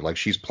already. Like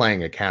she's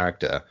playing a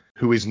character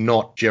who is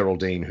not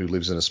Geraldine, who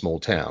lives in a small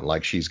town.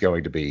 Like she's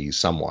going to be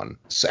someone.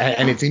 So,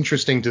 and it's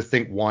interesting to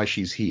think why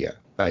she's here.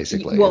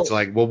 Basically, Well, it's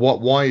like, well,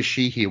 why is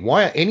she here?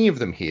 Why are any of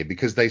them here?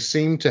 Because they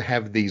seem to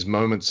have these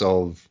moments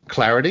of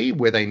clarity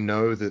where they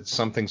know that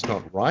something's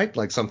not right,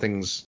 like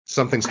something's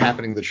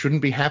happening that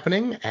shouldn't be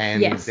happening,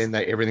 and then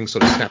everything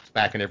sort of snaps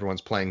back and everyone's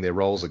playing their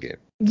roles again.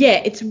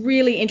 Yeah, it's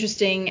really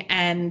interesting,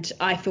 and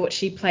I thought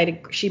she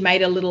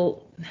made a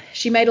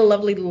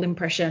lovely little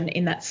impression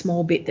in that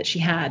small bit that she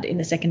had in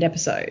the second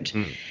episode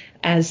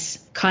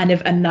as kind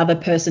of another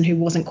person who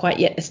wasn't quite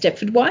yet a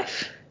Stepford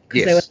wife.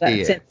 Because there was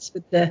that sense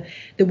with the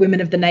women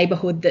of the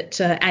neighborhood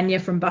that Anya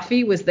from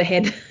Buffy was the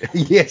head.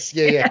 Yes,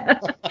 yeah.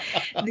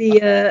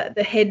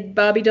 the head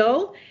Barbie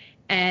doll,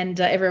 and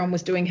everyone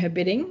was doing her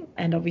bidding.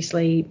 And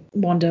obviously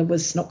Wanda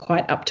was not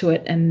quite up to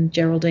it, and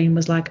Geraldine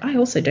was like, I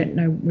also don't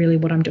know really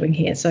what I'm doing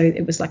here. So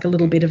it was like a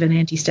little bit of an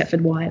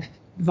anti-Stepford wife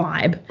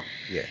vibe.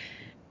 Yeah.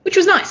 Which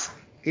was nice.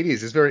 It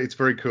is. It's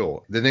very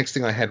cool. The next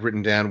thing I had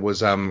written down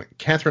was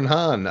Catherine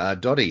Hahn,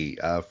 Dottie,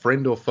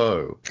 friend or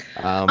foe.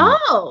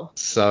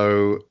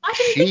 So I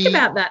didn't think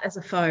about that as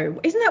a foe.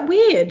 Isn't that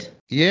weird?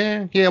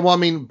 Yeah. Well, I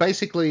mean,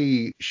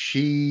 basically,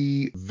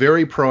 she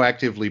very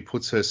proactively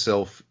puts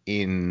herself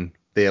in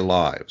their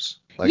lives.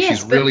 Like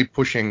she's really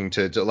pushing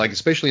to like,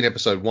 especially in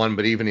episode 1,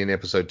 but even in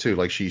episode 2,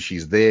 like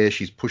she's there,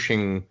 she's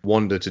pushing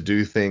Wanda to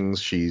do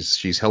things,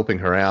 she's helping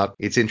her out.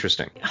 It's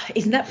interesting.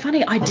 Isn't that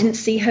funny? I didn't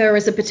see her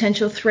as a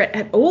potential threat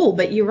at all,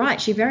 but you're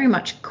right, she very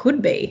much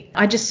could be.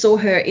 I just saw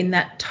her in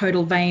that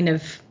total vein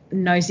of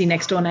nosy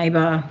next door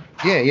neighbor.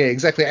 Yeah,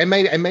 exactly. And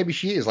maybe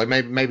she is. Like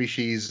maybe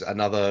she's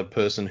another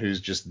person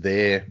who's just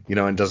there,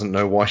 and doesn't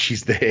know why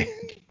she's there.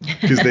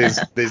 Because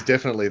there's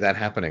definitely that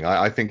happening.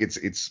 I think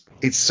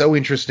it's so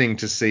interesting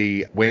to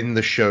see when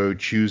the show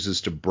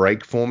chooses to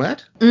break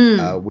format,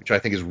 which I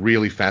think is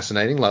really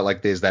fascinating.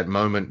 Like there's that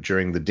moment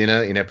during the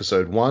dinner in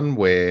episode 1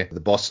 where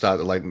the boss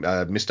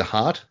Mr.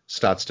 Hart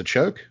starts to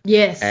choke.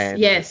 Yes.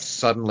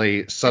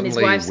 Suddenly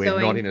we're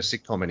not in a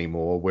sitcom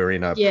anymore. We're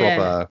in a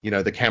proper,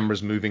 the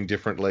camera's moving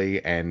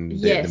differently, and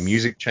the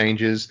music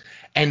changes.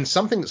 And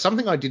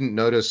something I didn't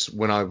notice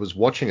when I was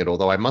watching it,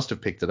 although I must have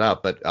picked it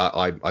up, but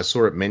I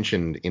saw it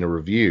mentioned in a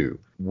review,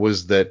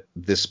 was that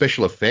the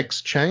special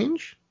effects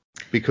change,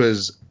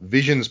 because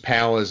Vision's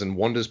powers and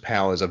Wanda's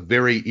powers are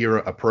very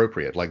era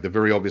appropriate. Like they're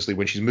very obviously,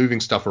 when she's moving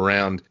stuff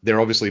around,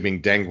 they're obviously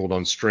being dangled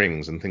on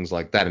strings and things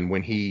like that. And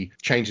when he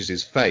changes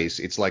his face,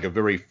 it's like a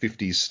very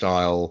 50s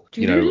style,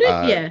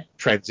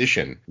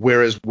 transition.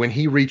 Whereas when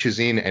he reaches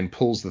in and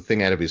pulls the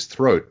thing out of his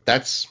throat,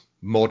 that's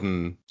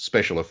modern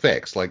special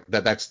effects. Like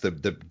that's the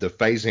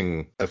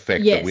phasing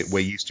effect that we're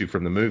used to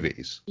from the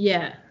movies.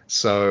 Yeah.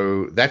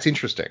 So that's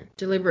interesting.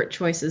 Deliberate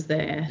choices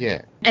there.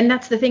 Yeah. And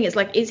that's the thing. It's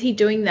like, is he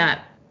doing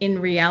that in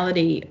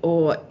reality,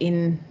 or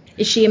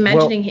is she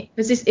imagining?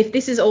 Because if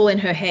this is all in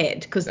her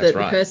head, because the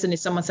person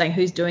is someone saying,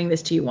 who's doing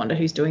this to you, Wanda?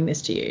 Who's doing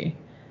this to you?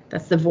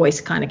 That's the voice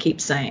kind of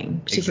keeps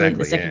saying, particularly in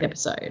the second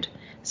episode.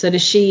 So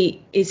is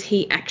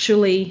he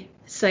actually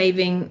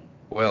saving?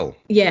 Well.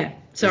 Yeah.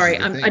 Sorry,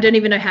 I don't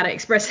even know how to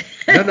express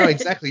it. No,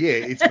 exactly.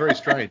 Yeah, it's very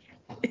strange.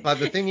 But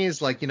the thing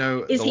is, like, is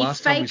the he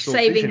last time we fake saw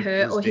saving Vision,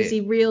 her, or is he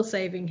real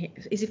saving him?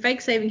 Is he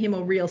fake saving him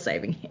or real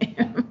saving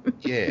him?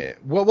 Yeah.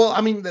 Well,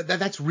 I mean,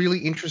 that's really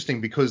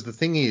interesting because the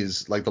thing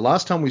is, like, the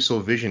last time we saw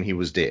Vision, he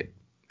was dead.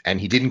 And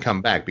he didn't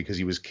come back because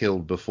he was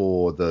killed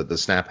before the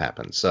snap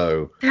happened.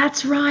 So,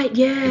 That's right.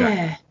 you know,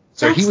 Yeah.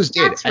 so he was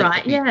dead. That's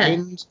right. Yeah.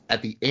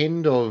 At the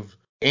end of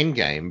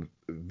Endgame,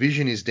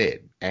 Vision is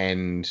dead.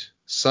 And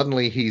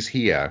suddenly he's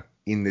here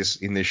in this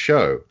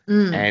show.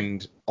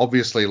 And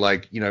obviously,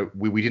 like,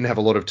 we didn't have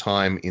a lot of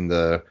time in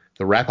the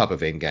wrap up of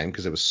Endgame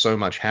because there was so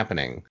much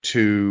happening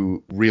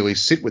to really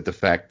sit with the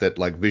fact that,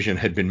 like, Vision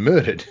had been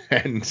murdered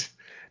and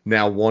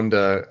now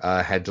Wanda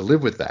had to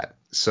live with that.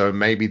 So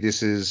maybe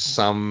this is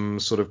some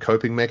sort of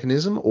coping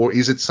mechanism, or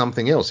is it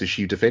something else? Is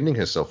she defending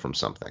herself from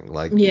something?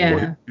 Like,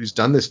 Yeah. who's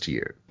done this to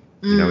you?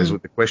 Is the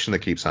question that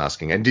keeps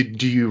asking. And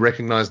do you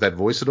recognize that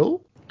voice at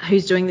all?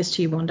 Who's doing this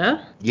to you,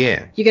 Wanda?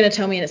 Yeah. You're going to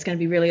tell me and it's going to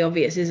be really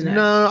obvious, isn't it?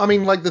 No, I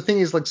mean, like, the thing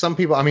is, like, some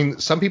people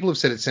have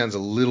said it sounds a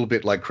little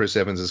bit like Chris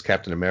Evans as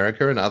Captain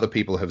America, and other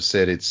people have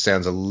said it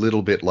sounds a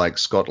little bit like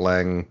Scott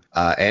Lang,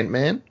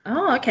 Ant-Man.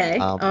 Oh, okay.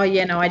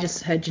 No, I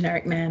just heard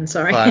generic man.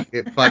 Sorry.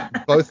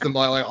 But both of them,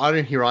 like, I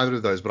don't hear either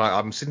of those, but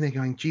I'm sitting there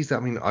going, geez, I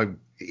mean,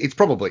 it's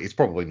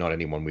probably not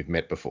anyone we've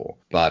met before,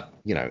 but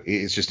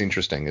it's just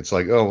interesting. It's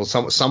like, oh, well,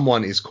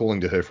 someone is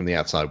calling to her from the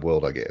outside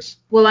world, I guess.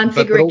 Well, I'm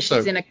figuring also,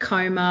 she's in a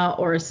coma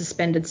or a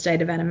suspended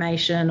state of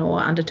animation or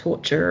under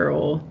torture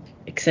or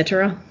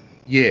etc.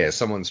 Yeah,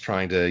 someone's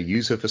trying to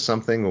use her for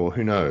something, or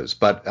who knows.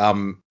 But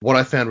what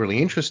I found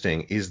really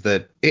interesting is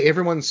that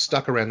everyone's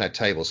stuck around that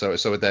table. So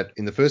at that,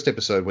 in the first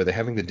episode where they're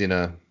having the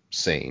dinner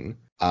scene,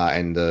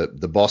 and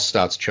the boss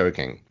starts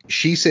choking,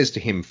 she says to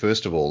him,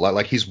 first of all,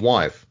 like his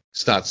wife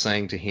starts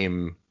saying to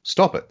him,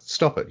 stop it,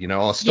 stop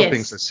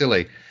being so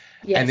silly.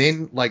 Yes. And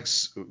then, like,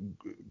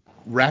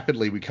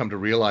 rapidly we come to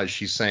realize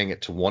she's saying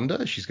it to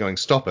Wanda. She's going,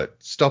 stop it,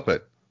 stop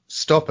it,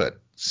 stop it,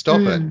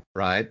 stop it,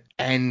 right?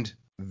 And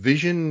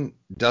Vision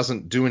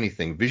doesn't do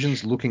anything.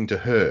 Vision's looking to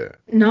her.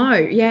 No,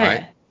 yeah.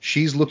 Right?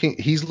 He's looking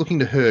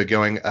to her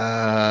going,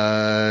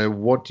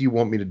 what do you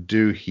want me to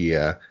do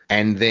here?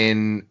 And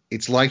then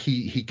it's like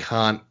he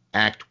can't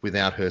act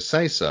without her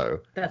say so.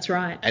 That's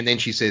right. And then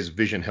she says,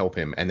 Vision, help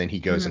him. And then he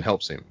goes and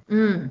helps him.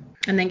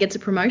 And then gets a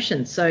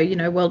promotion. So,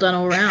 well done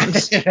all around.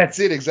 That's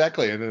it,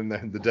 exactly. And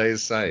then the day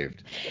is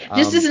saved.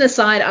 Just as an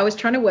aside, I was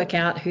trying to work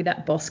out who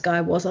that boss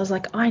guy was. I was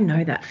like, I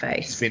know that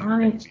face.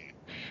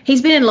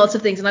 He's been in lots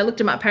of things, and I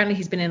looked him up. Apparently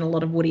he's been in a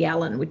lot of Woody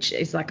Allen, which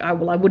is like, I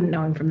wouldn't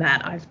know him from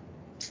that. I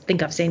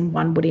think I've seen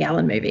one Woody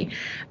Allen movie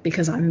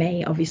because I'm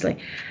me, obviously.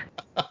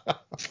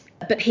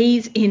 But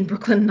he's in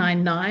Brooklyn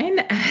Nine-Nine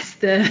as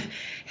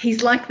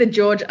he's like the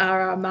George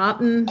R.R.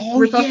 Martin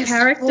ripoff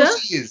character. Of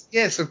course he is.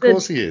 Yes, of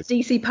course he is.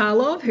 DC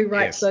Parlov, who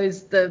writes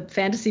the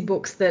fantasy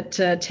books that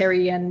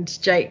Terry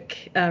and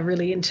Jake are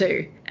really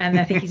into. And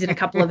I think he's in a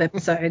couple of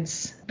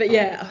episodes. But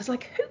yeah, I was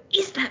like, who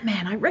is that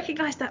man? I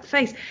recognize that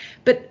face.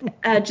 But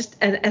just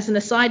as an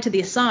aside to the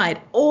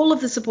aside, all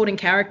of the supporting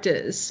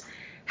characters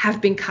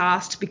have been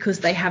cast because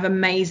they have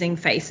amazing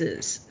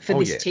faces for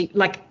this team,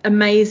 like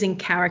amazing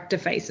character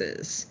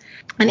faces.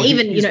 And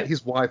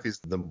his wife is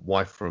the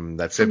wife from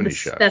that 70s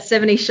show. That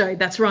 70s show,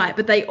 that's right.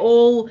 But they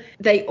all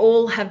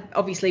have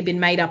obviously been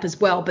made up as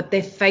well. But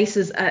their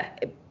faces are,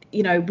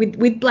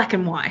 with black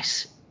and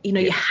white.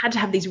 You had to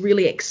have these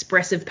really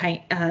expressive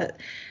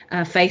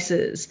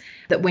faces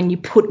that when you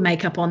put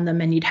makeup on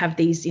them, and you'd have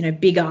these,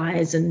 big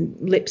eyes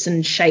and lips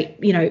and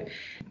shape.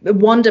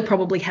 Wanda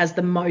probably has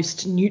the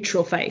most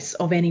neutral face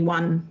of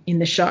anyone in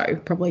the show.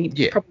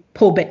 Probably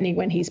Paul Bettany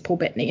when he's Paul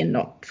Bettany and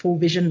not full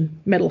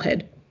Vision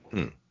metalhead.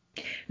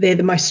 They're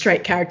the most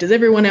straight characters.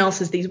 Everyone else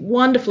has these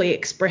wonderfully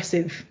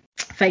expressive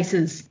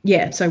faces.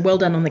 Yeah, so well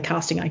done on the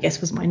casting, I guess,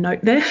 was my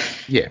note there.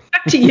 Yeah.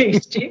 Back to you,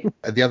 Stu.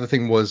 The other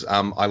thing was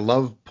I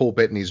love Paul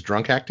Bettany's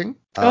drunk acting.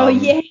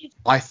 Yeah.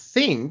 I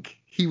think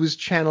he was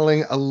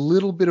channeling a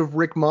little bit of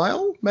Rick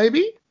Mayall,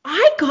 maybe.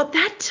 I got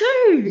that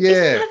too. Yeah.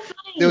 Isn't that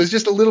funny? There was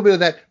just a little bit of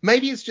that.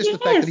 Maybe it's just the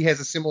fact that he has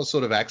a similar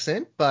sort of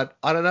accent, but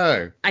I don't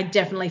know. I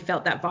definitely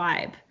felt that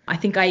vibe. I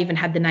think I even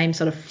had the name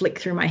sort of flick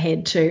through my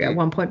head too at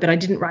one point, but I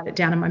didn't write it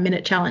down in my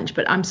minute challenge.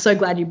 But I'm so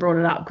glad you brought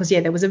it up because,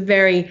 there was a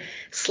very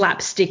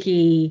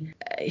slapsticky,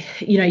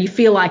 you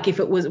feel like if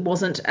it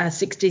wasn't a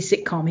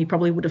 60s sitcom, he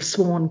probably would have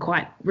sworn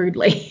quite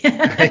rudely.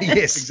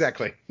 Yes,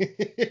 exactly.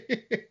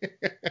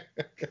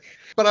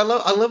 But I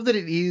love that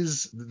it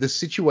is the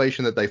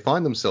situation that they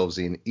find themselves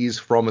in is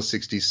from a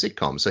 60s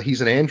sitcom. So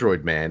he's an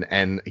android man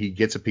and he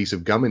gets a piece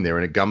of gum in there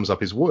and it gums up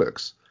his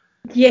works.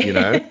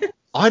 Yeah.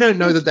 I don't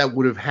know that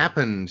would have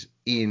happened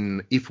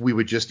if we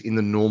were just in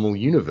the normal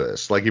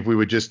universe. Like if we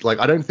were just like,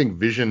 I don't think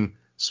Vision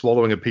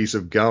swallowing a piece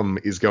of gum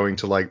is going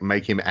to like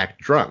make him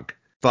act drunk.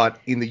 But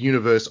in the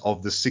universe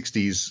of the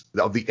 60s,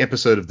 of the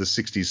episode of the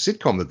 60s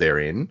sitcom that they're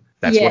in,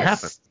 that's what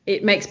happened.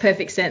 It makes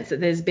perfect sense that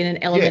there's been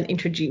an element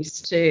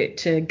introduced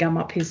to gum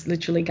up his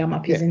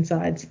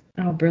insides.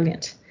 Oh,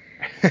 brilliant.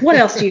 What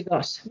else do you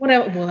got? What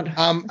else?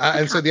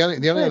 And so the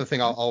only other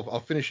thing, I'll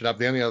finish it up.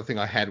 The only other thing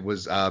I had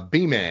was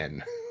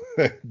B-Man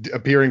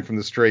appearing from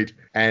the street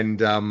and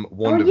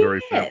Wanda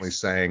very firmly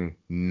saying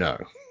no.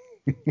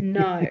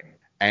 No.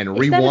 and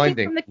Is that a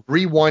bit from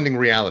rewinding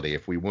reality,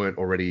 if we weren't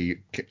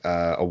already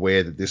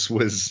aware that this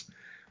was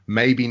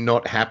maybe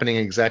not happening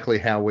exactly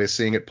how we're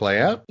seeing it play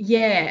out.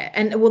 Yeah,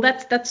 and well,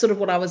 that's sort of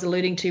what I was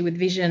alluding to with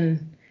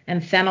Vision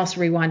and Thanos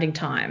rewinding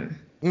time.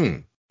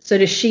 Mm. So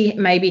does she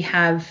maybe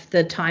have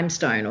the time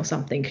stone or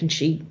something? Can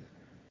she?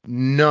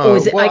 No, Or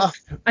is it? well,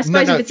 I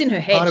suppose if it's in her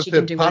head, she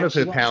can do part whatever of she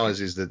her wants.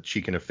 powers is that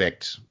she can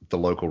affect the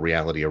local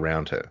reality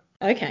around her.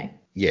 Okay.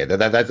 Yeah,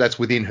 that's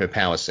within her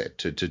power set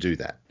to do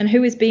that. And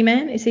who is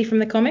B-Man? Is he from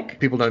the comic?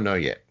 People don't know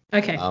yet.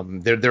 Okay.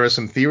 There are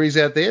some theories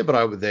out there,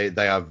 but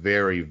they are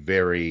very,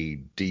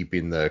 very deep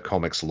in the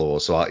comics lore.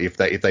 So if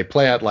they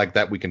play out like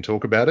that, we can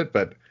talk about it.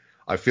 But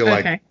I feel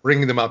like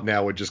bringing them up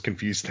now would just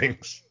confuse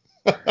things.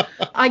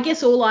 I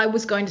guess all I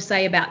was going to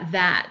say about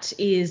that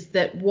is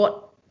that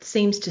what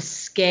seems to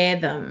scare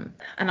them,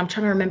 and I'm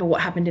trying to remember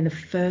what happened in the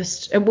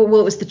first, well,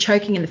 it was the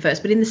choking in the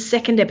first, but in the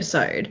second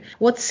episode,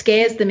 what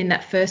scares them in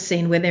that first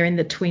scene where they're in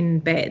the twin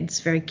beds,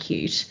 very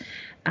cute,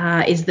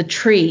 is the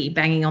tree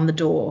banging on the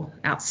door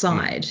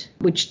outside,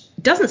 which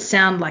doesn't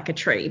sound like a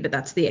tree, but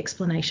that's the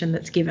explanation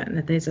that's given,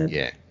 that there's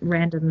a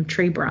random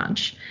tree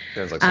branch.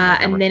 Sounds like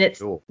someone and then it's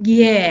the door.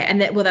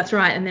 well, that's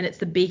right, and then it's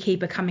the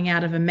beekeeper coming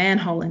out of a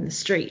manhole in the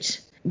street,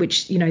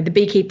 which, you know, the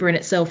beekeeper in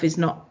itself is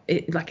not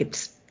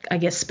it's, I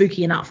guess,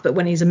 spooky enough, but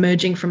when he's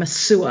emerging from a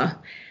sewer,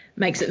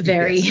 makes it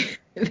very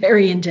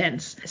very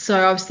intense. So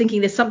I was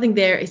thinking, there's something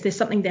there. Is there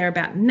something there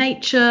about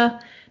nature,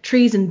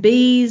 trees and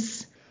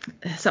bees,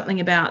 something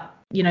about,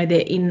 you know, they're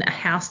in a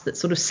house that's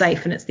sort of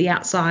safe and it's the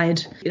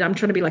outside. I'm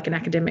trying to be like an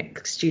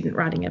academic student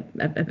writing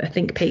a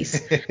think piece,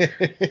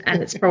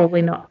 and it's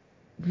probably not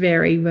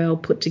very well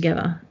put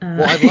together.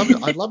 Well,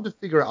 I'd love to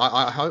figure out.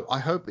 I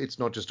hope it's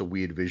not just a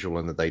weird visual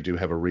and that they do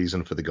have a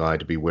reason for the guy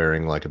to be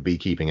wearing like a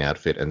beekeeping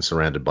outfit and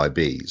surrounded by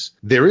bees.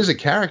 There is a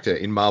character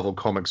in Marvel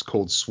Comics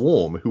called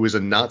Swarm who is a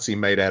Nazi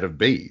made out of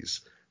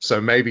bees. So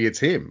maybe it's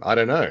him. I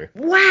don't know.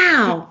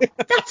 Wow,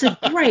 that's a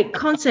great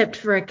concept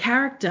for a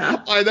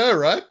character. I know,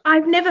 right?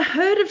 I've never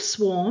heard of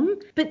Swarm,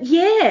 but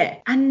yeah,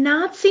 a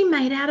Nazi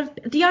made out of...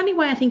 The only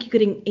way I think you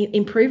could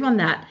improve on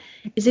that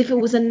is if it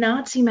was a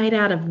Nazi made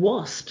out of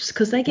wasps,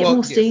 because they get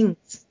more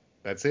stings.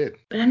 That's it.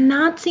 But a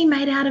Nazi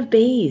made out of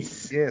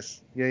bees. Yes.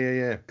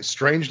 Yeah.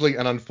 Strangely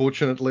and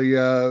unfortunately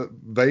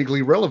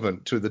vaguely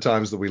relevant to the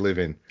times that we live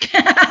in.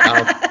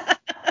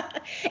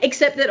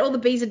 Except that all the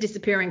bees are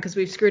disappearing because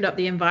we've screwed up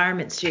the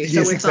environment, Stu. So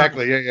yes, we're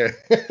exactly. fine.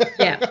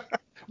 Yeah.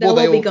 They'll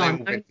all be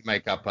gone. They all get to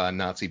make up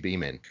Nazi bee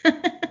men.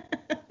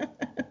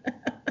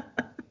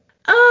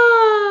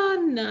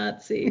 Oh,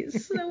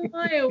 Nazis.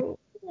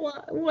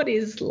 What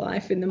is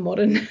life in the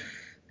modern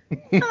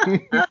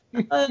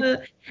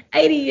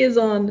 80 years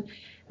on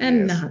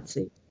and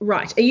Nazi.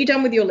 Right. Are you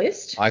done with your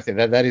list? I think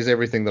that is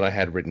everything that I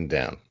had written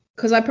down.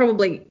 Because I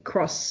probably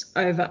cross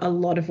over a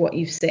lot of what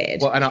you've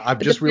said. Well, and I've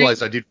just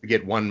realized I did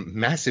forget one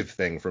massive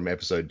thing from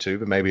episode 2,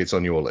 but maybe it's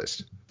on your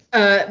list.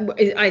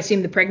 I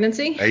assume the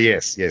pregnancy?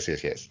 Yes.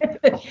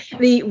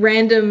 The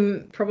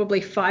random,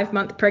 probably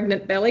 5-month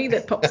pregnant belly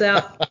that pops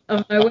out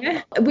of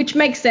nowhere, which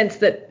makes sense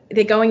that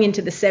they're going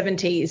into the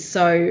 70s.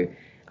 So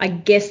I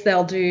guess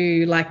they'll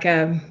do like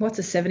what's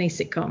a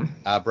 70s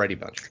sitcom? Brady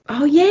Bunch.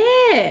 Oh,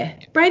 yeah.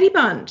 Brady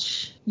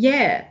Bunch.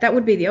 Yeah, that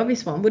would be the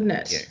obvious one, wouldn't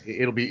it? Yeah,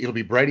 it'll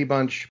be Brady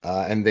Bunch,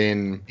 and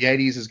then the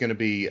 80s is going to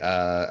be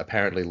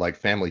apparently like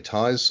Family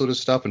Ties sort of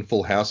stuff and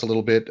Full House a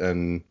little bit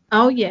and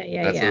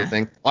that sort of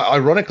thing.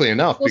 Ironically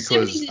enough, well,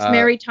 because 70s is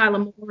Mary Tyler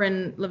Moore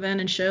and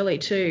Laverne and Shirley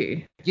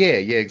too. Yeah,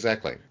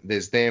 exactly.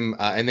 There's them,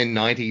 and then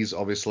 90s,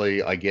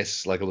 obviously, I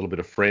guess like a little bit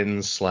of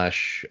Friends /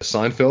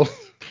 Seinfeld.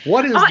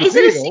 What is the is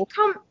deal? it a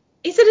sitcom?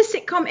 Is it a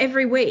sitcom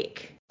every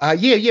week?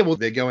 Yeah. Well,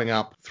 they're going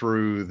up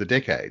through the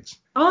decades.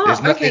 Oh,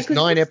 There's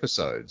 9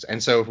 episodes.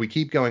 And so if we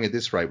keep going at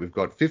this rate, we've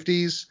got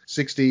 50s,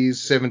 60s,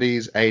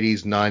 70s,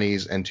 80s,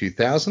 90s, and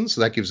 2000s.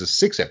 So that gives us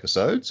 6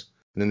 episodes.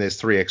 And then there's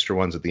 3 extra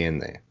ones at the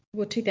end there.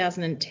 Well,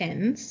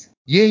 2010s.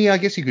 Yeah, I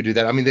guess you could do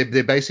that. I mean,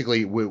 they're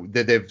basically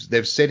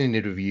they've said in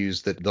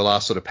interviews that the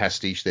last sort of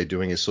pastiche they're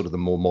doing is sort of the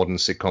more modern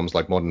sitcoms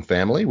like Modern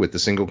Family with the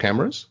single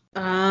cameras.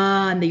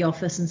 And The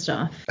Office and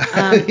stuff.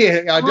 I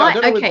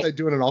don't know whether they're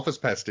doing an Office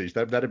pastiche.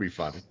 That'd be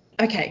fun.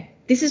 Okay,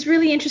 this is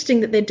really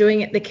interesting that they're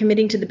doing it. They're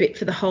committing to the bit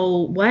for the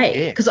whole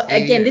way. Because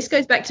this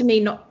goes back to me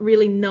not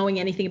really knowing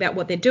anything about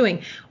what they're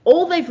doing.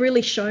 All they've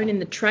really shown in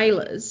the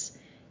trailers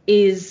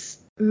is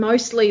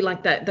mostly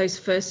like those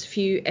first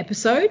few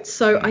episodes.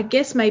 So I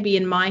guess maybe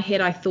in my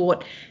head I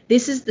thought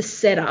this is the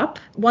setup.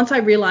 Once I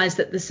realized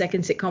that the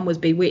second sitcom was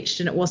Bewitched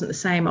and it wasn't the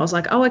same, I was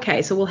like, oh,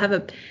 okay, so we'll have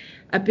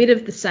a bit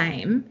of the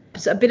same,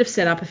 so a bit of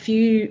setup, a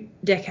few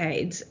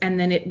decades, and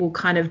then it will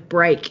kind of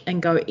break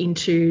and go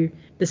into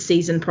the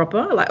season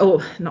proper,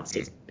 not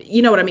season,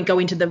 you know what I mean, go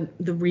into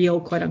the real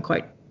quote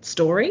unquote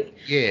story.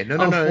 Yeah, no.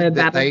 The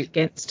battle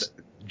against.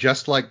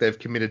 Just like they've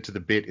committed to the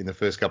bit in the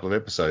first couple of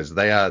episodes,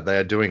 they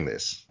are doing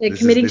this. They're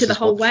committing to the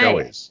whole way. Show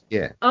is.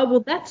 Yeah. Oh,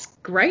 well, that's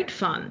great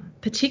fun,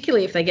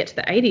 particularly if they get to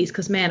the 80s,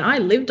 because, man, I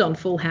lived on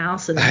Full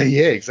House and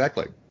yeah,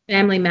 exactly.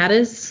 Family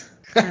Matters.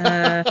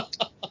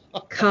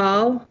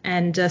 Carl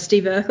and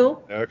Steve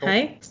Urkel. Urkel.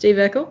 Hey, Steve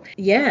Urkel.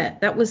 Yeah,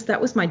 that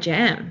was my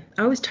jam.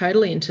 I was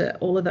totally into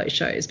all of those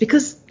shows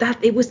because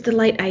it was the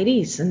late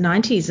 80s and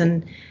 90s,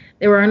 and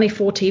there were only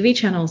 4 TV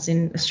channels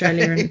in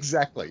Australia. And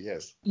Exactly,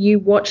 yes. you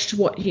watched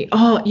you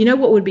know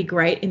what would be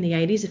great in the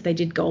 80s if they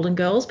did Golden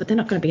Girls, but they're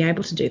not going to be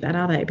able to do that,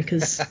 are they?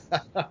 Because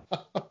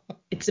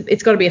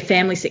it's got to be a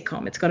family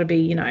sitcom. It's got to be,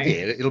 Yeah,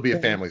 it'll be a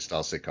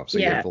family-style sitcom. So,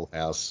 Yeah. Full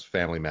House,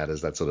 Family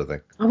Matters, that sort of thing.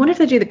 I wonder if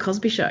they do the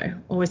Cosby Show,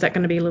 or is that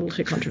going to be a little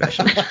too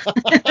controversial?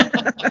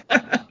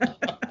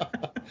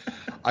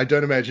 I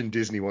don't imagine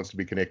Disney wants to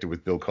be connected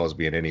with Bill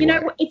Cosby in any You way.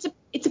 know,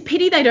 it's a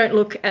pity they don't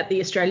look at the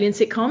Australian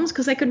sitcoms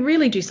because they could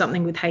really do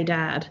something with Hey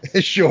Dad.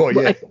 Sure,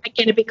 yeah.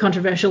 Again, a bit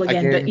controversial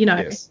again, but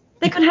yes.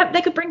 they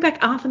could bring back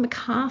Arthur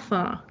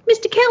MacArthur.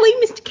 Mr. Kelly,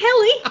 Mr.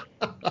 Kelly.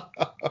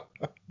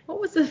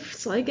 What was the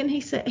slogan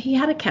he said? He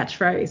had a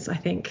catchphrase, I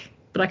think,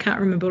 but I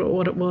can't remember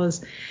what it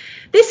was.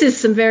 This is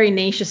some very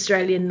niche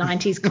Australian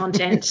 90s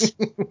content.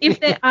 If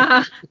there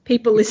are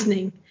people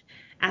listening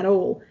at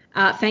all,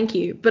 thank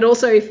you. But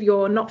also, if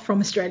you're not from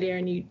Australia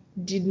and you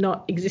did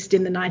not exist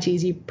in the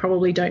 90s, you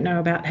probably don't know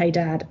about Hey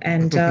Dad.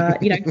 And,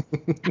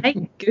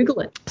 hey, Google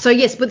it. So,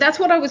 yes, but that's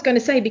what I was going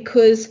to say,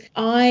 because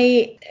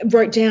I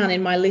wrote down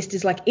in my list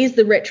is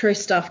the retro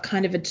stuff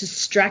kind of a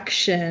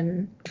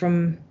distraction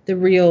from the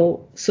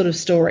real sort of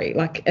story?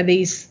 Like, are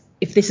these...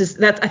 If this is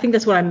that, I think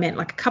that's what I meant,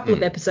 like a couple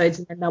of episodes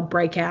and then they'll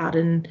break out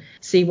and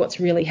see what's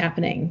really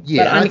happening.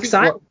 Yeah, but I'm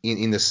excited.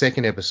 In the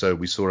second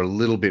episode, we saw a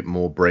little bit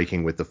more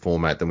breaking with the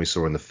format than we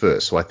saw in the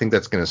first. So I think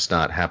that's going to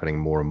start happening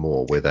more and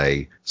more, where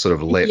they sort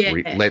of let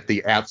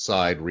the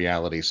outside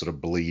reality sort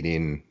of bleed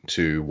in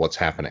to what's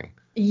happening.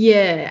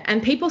 Yeah,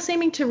 and people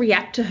seeming to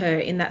react to her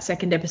in that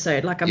second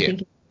episode. Like I'm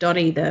thinking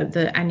Dottie,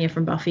 the Anya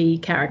from Buffy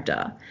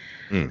character,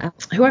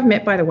 who I've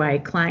met, by the way,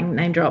 Clang,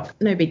 name drop,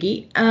 no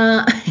biggie.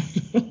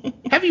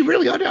 Have you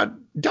really? I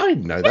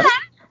didn't know that.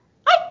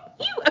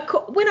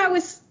 When I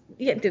was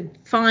the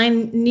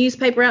fine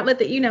newspaper outlet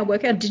that you now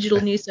work at, digital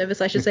news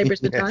service, I should say,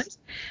 Brisbane Times.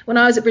 When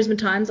I was at Brisbane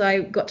Times, I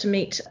got to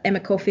meet Emma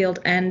Caulfield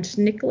and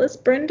Nicholas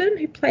Brendan,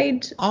 who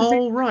played.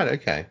 Oh, right,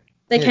 okay.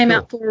 They came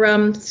out for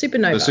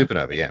Supernova. For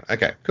Supernova, yeah.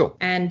 Okay, cool.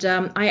 And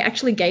I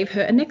actually gave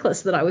her a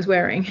necklace that I was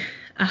wearing.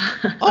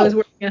 I was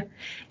wearing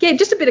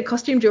just a bit of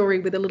costume jewelry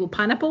with a little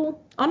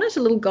pineapple on it,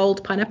 a little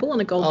gold pineapple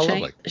and a gold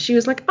chain. Lovely. She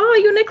was like, "Oh,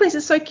 your necklace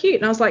is so cute."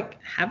 And I was like,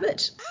 "Have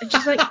it?" And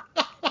she's like,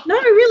 "No,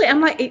 really."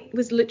 I'm like,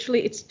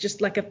 it's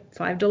just like a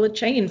 $5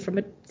 chain from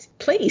a,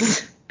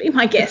 please be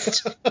my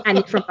guest,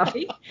 Annie from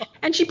Buffy.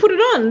 And she put it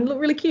on, it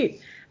looked really cute.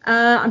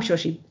 I'm sure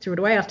she threw it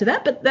away after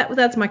that, but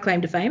that's my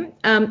claim to fame.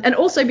 And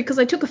also because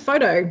I took a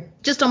photo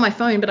just on my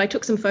phone, but I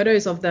took some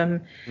photos of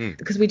them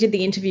because we did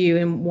the interview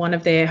in one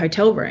of their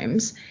hotel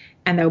rooms.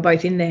 And they were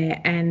both in there,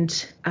 and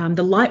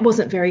the light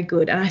wasn't very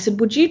good. And I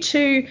said, "Would you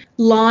two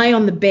lie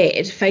on the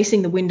bed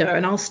facing the window,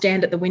 and I'll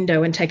stand at the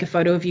window and take a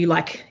photo of you,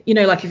 like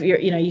if you're,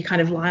 you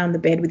kind of lie on the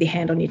bed with your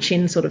hand on your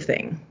chin, sort of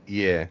thing."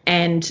 Yeah.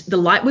 And the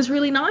light was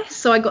really nice,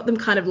 so I got them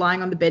kind of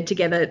lying on the bed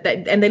together,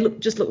 and they look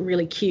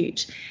really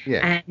cute.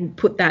 Yeah. And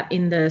put that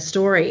in the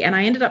story. And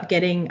I ended up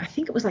getting, I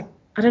think it was I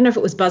don't know if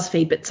it was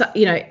BuzzFeed, but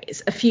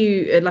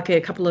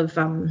a couple of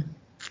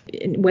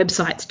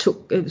websites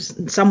took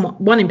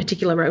one in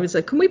particular where it was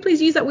like, "Can we please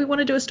use that? We want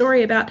to do a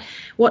story about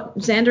what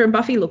Xander and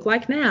Buffy look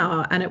like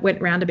now." And it went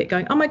around a bit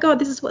going, "Oh my God,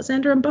 this is what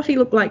Xander and Buffy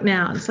look like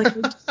now." And it's like,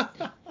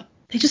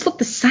 they just look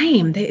the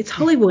same. It's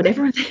Hollywood.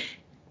 Everyone.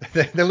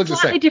 They look the same.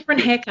 Slightly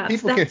different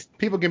haircuts.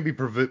 People can be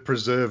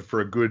preserved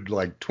for a good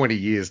 20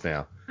 years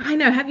now. I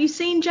know. Have you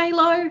seen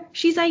J-Lo?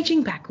 She's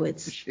aging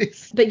backwards.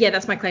 But yeah,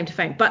 that's my claim to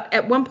fame. But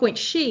at one point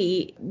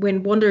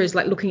when Wanda is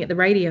looking at the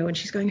radio and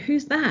she's going,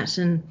 "Who's that?"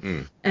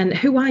 And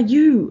 "Who are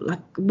you?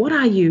 Like, what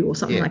are you?" or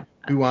something like that.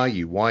 Who are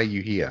you? Why are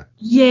you here?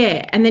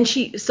 Yeah. And then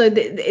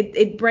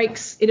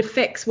it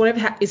affects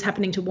whatever is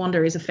happening to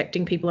Wanda is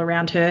affecting people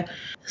around her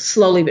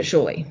slowly but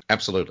surely.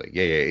 Absolutely.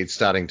 Yeah. It's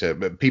starting to,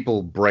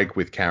 people break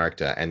with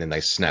character and then they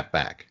snap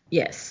back.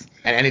 Yes.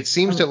 And it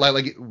seems to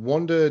like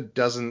Wanda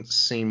doesn't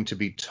seem to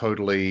be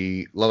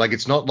totally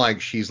it's not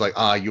like she's like,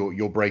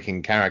 you're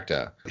breaking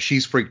character.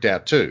 She's freaked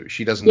out too.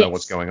 She doesn't know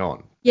what's going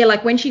on. Yeah,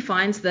 like when she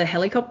finds the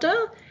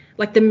helicopter,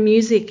 like the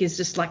music is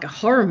just like a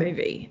horror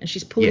movie, and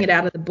she's pulling it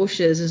out of the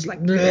bushes. It's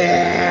like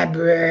blah,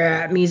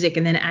 blah, music,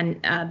 and then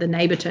the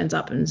neighbor turns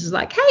up and is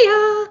like,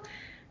 "Hey,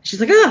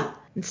 she's like,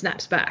 and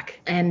snaps back.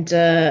 And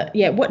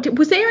what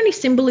was there any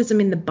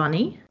symbolism in the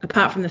bunny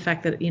apart from the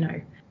fact that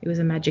it was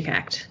a magic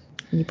act?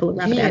 And you pull a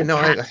rabbit out of a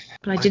hat.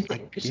 But I did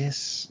think...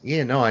 Yes.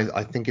 Yeah, no,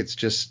 I think it's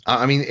just...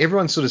 I mean,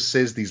 everyone sort of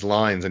says these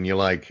lines and you're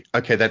like,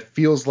 okay, that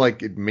feels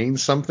like it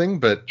means something,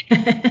 but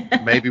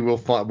maybe we'll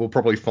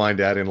probably find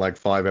out in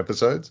 5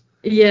 episodes.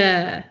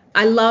 Yeah.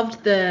 I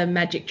loved the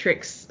magic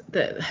tricks,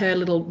 her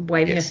little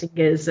waving her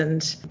fingers,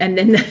 and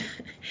then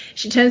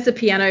she turns the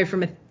piano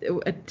from a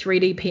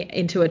 3D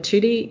into a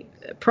 2D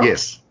prop.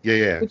 Yes.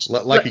 Yeah.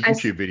 Like a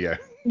YouTube video.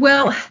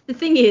 Well, the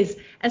thing is,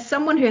 as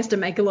someone who has to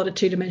make a lot of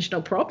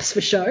two-dimensional props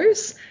for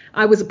shows,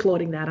 I was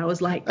applauding that. I was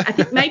like, I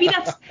think maybe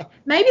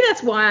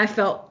that's why I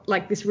felt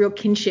like this real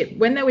kinship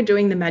when they were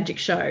doing the magic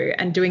show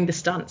and doing the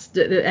stunts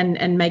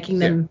and making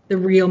them the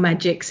real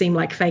magic seem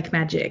like fake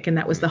magic, and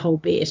that was the whole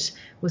bit,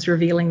 was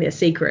revealing their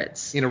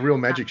secrets. In a real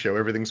magic show,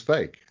 everything's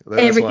fake.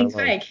 Everything's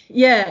fake.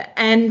 Yeah,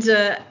 and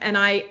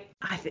I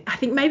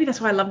think maybe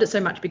that's why I loved it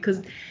so much,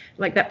 because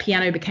like that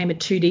piano became a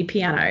 2D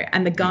piano,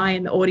 and the guy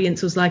in the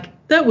audience was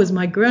like, that was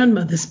my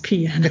grandmother's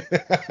piano.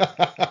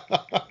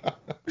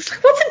 It's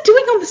like, what's it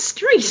doing on the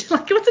street?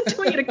 Like, what's it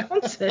doing at a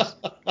concert?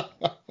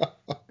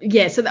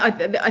 Yeah, so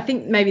I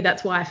think maybe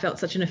that's why I felt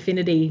such an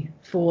affinity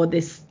for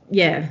this.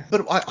 Yeah.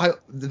 But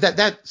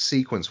that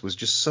sequence was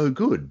just so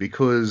good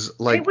because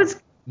like it was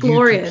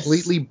glorious. You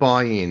completely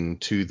buy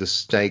into the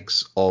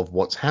stakes of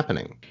what's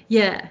happening.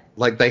 Yeah.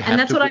 Like they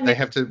have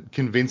to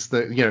convince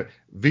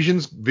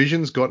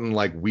Vision's gotten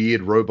like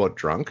weird robot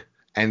drunk,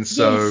 and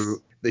so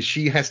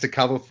she has to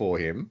cover for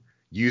him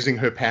using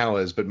her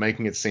powers but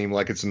making it seem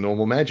like it's a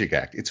normal magic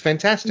act. It's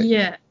fantastic.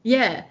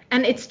 Yeah.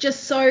 And it's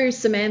just so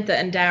Samantha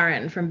and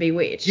Darren from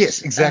Bewitched.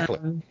 Yes, exactly.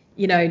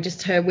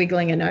 Just her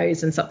wiggling her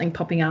nose and something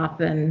popping up,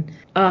 and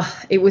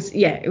it was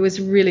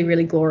really,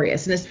 really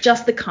glorious. And it's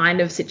just the kind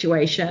of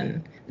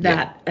situation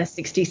that a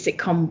 60s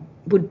sitcom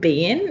would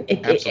be in.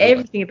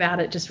 Everything about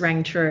it just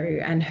rang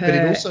true. And But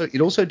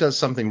it also does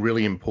something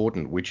really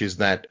important, which is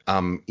that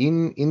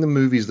in the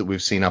movies that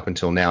we've seen up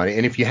until now,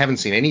 and if you haven't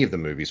seen any of the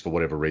movies for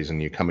whatever reason,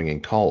 you're coming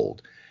in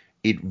cold,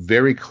 it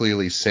very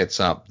clearly sets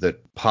up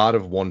that part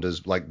of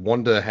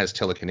Wanda has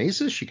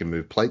telekinesis, she can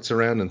move plates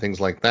around and things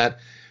like that.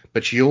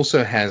 But she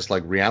also has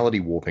like reality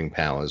warping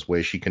powers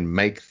where she can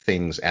make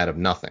things out of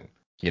nothing.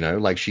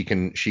 Like she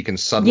can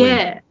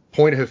suddenly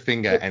point her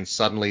finger and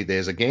suddenly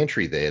there's a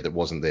gantry there that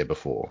wasn't there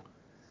before.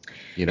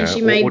 And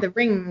she made the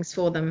rings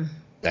for them.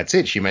 That's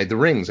it. She made the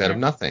rings out of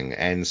nothing.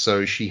 And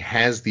so she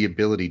has the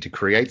ability to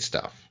create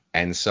stuff.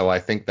 And so I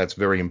think that's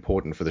very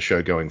important for the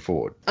show going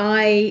forward.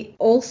 I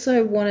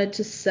also wanted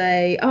to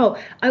say,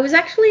 I was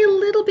actually a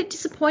little bit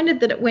disappointed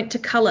that it went to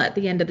color at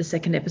the end of the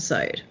second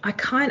episode. I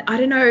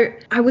don't know,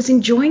 I was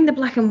enjoying the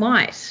black and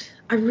white.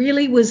 I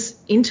really was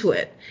into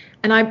it.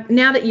 And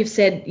now that you've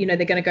said, they're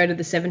going to go to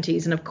the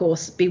 70s, and of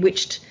course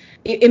Bewitched,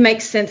 it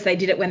makes sense they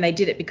did it when they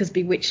did it, because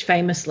Bewitched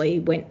famously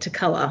went to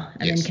color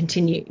and then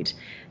continued.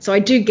 So I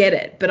do get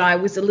it, but I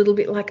was a little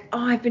bit like,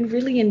 I've been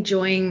really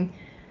enjoying,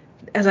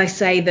 as I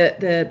say,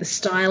 the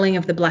styling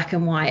of the black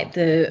and white,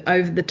 the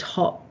over the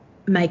top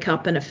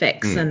makeup and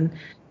effects, and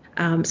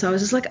so I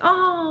was just like, but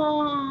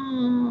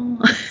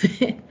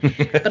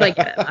I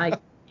get it.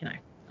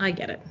 I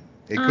get it.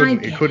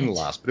 It couldn't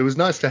last, but it was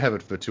nice to have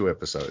it for 2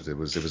 episodes. It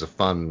was a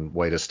fun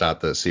way to start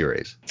the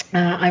series.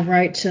 I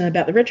wrote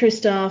about the retro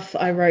stuff.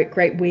 I wrote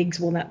great wigs.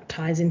 Well, that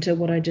ties into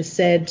what I just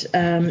said.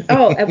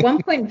 At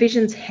one point,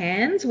 Vision's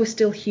hands were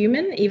still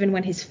human, even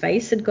when his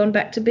face had gone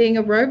back to being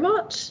a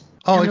robot.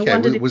 Oh, and okay. I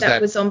wondered if that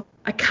was on.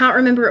 I can't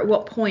remember at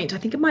what point. I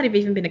think it might have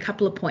even been a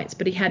couple of points,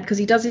 but because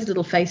he does his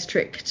little face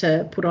trick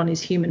to put on his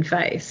human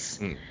face.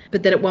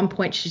 But then at one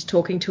point she's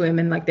talking to him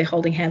and like they're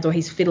holding hands, or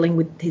he's fiddling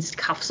with his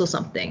cuffs or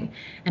something,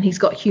 and he's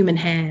got human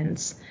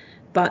hands,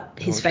 but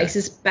his face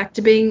is back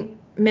to being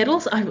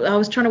metal. So I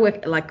was trying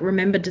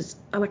to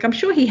I'm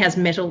sure he has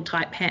metal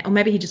type hand, or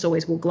maybe he just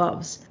always wore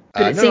gloves.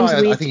 But it seems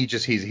weird. I think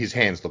his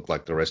hands look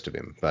like the rest of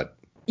him, but.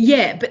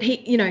 Yeah, but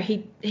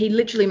he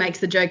literally makes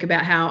the joke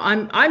about how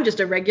I'm just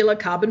a regular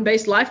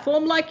carbon-based life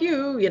form like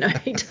you. He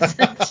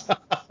doesn't.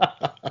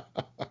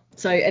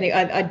 So anyway,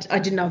 I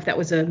didn't know if that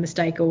was a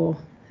mistake, or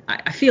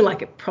I feel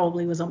like it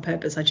probably was on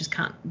purpose. I just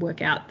can't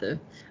work out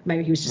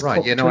maybe he was just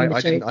right. Yeah, no,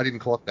 I didn't. I didn't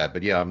clock that,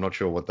 but yeah, I'm not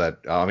sure what that.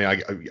 I mean,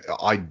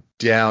 I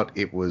doubt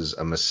it was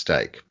a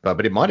mistake,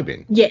 but it might have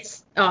been.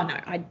 Yes. Oh no,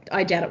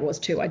 I doubt it was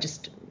too. I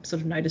just sort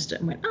of noticed it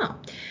and went, oh.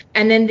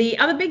 And then the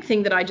other big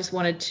thing that I just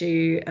wanted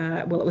to,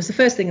 it was the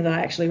first thing that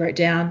I actually wrote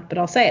down, but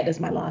I'll say it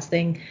as my last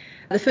thing.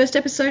 The first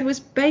episode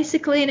was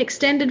basically an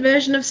extended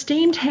version of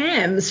Steamed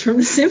Hams from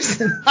The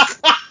Simpsons.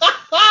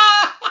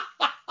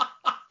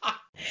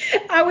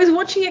 I was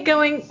watching it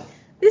going,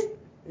 this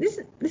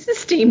is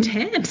Steamed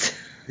Hams.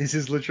 This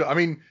is literally, I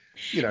mean,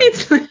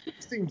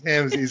 Steamed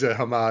Hams is a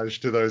homage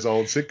to those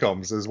old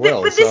sitcoms as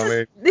well. But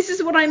this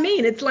is what I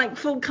mean. It's like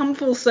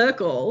full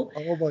circle.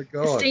 Oh my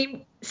God.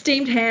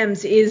 Steamed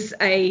Hams is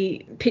a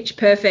pitch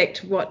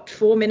perfect,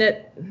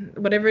 4-minute,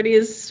 whatever it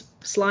is,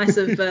 slice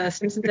of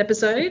Simpsons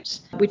episode,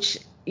 which,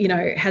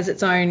 has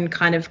its own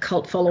kind of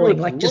cult following.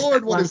 Good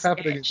Lord, what is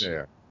happening in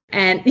there?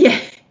 And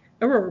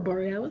Aurora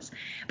Borealis.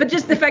 But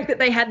just the fact that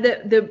they had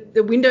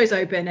the windows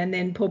open and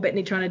then Paul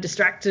Bettany trying to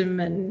distract him,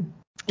 and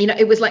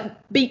it was like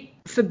beat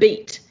for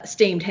beat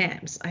Steamed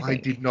Hams, I think. I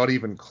did not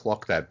even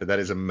clock that, but that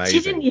is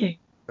amazing. Didn't you?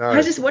 No. I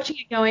was just watching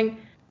it going,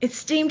 it's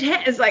Steamed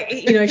Hams. Like,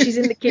 she's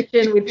in the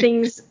kitchen with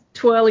things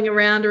twirling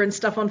around her and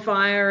stuff on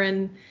fire,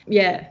 and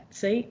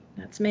see,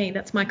 that's me.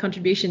 That's my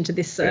contribution to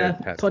this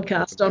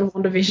podcast on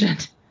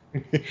WandaVision.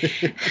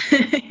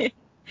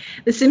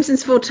 The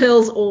Simpsons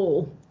foretells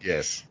all.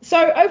 Yes.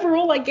 So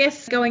overall, I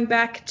guess going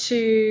back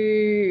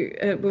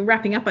to we're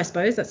wrapping up, I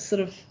suppose. That's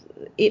sort of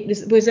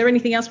it. Was there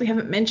anything else we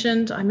haven't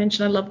mentioned? I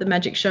mentioned I love the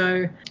magic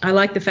show. I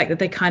like the fact that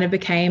they kind of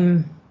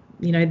became,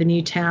 the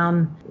new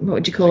town. What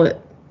would you call it?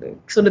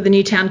 Sort of the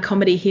new town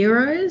comedy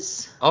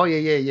heroes. Oh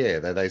yeah.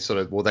 They sort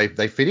of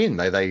they fit in.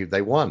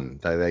 They won.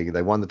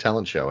 They won the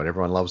talent show and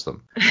everyone loves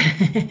them.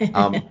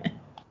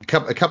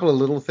 A couple of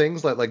little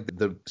things like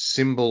the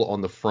symbol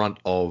on the front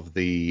of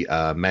the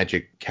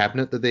magic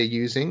cabinet that they're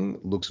using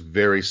looks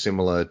very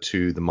similar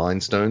to the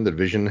Mind Stone that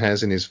Vision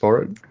has in his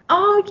forehead.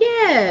 Oh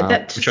yeah,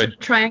 that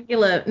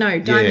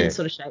diamond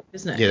sort of shape,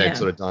 isn't it? Yeah, that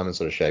sort of diamond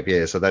sort of shape.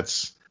 Yeah, so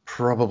that's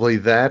probably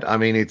that. I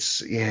mean,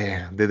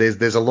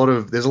 there's a lot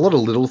of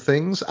little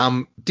things.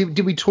 Did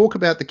we talk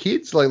about the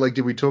kids? Like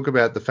did we talk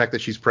about the fact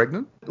that she's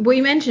pregnant?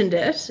 We mentioned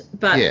it,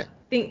 but yeah. I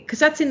think because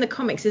that's in the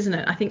comics, isn't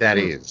it? I think that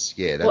is.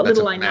 Yeah, what that's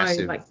little a I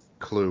massive know,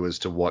 clue as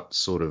to what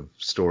sort of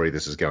story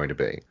this is going to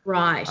be.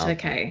 Right.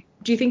 Okay.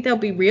 Do you think they'll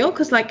be real?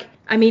 Because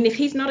if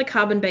he's not a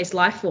carbon-based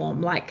life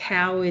form,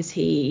 how is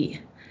he?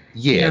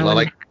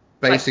 Yeah,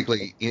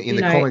 basically in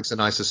the comics,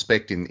 and I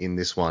suspect in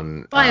this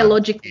one,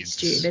 biologically,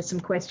 Stu, there's some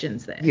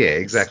questions there. Yeah,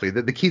 exactly.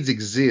 The kids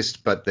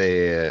exist, but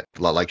they're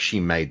like she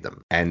made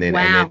them, and then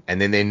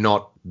and then they're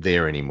not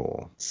there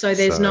anymore. So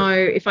there's no,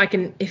 if I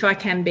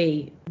can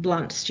be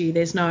blunt, Stu,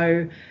 there's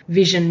no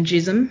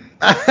vision-gism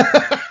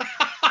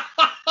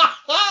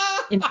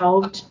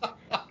involved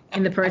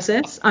in the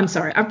process. I'm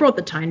sorry, I've brought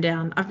the tone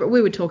down.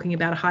 We were talking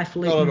about a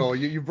highfalutin. No,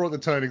 you brought the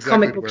tone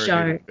exactly comic book where show.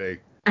 It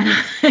needed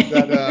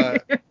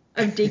to be.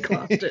 I've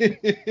declassed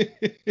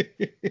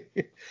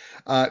it.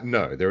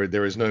 No,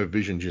 there is no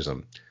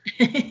vision-gism.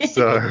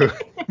 So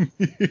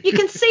you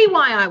can see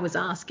why I was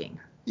asking.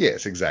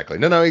 Yes, exactly.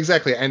 No,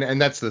 exactly.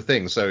 And that's the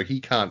thing. So he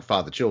can't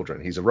father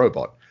children. He's a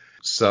robot.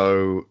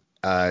 So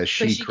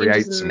she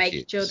creates some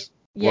kids.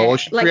 Yeah, well,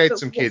 she creates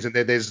some kids, and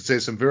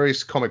there's some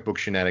various comic book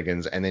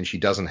shenanigans, and then she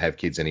doesn't have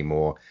kids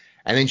anymore.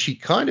 And then she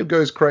kind of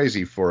goes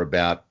crazy for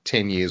about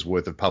 10 years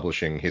worth of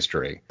publishing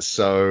history.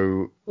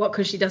 So what?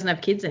 Because she doesn't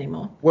have kids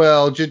anymore?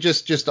 Well,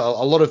 just a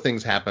lot of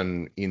things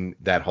happen in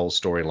that whole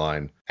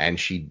storyline, and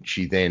she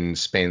then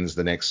spends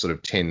the next sort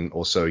of 10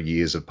 or so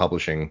years of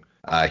publishing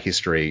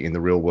history in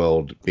the real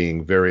world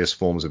being various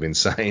forms of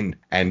insane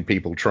and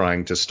people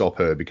trying to stop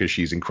her because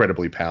she's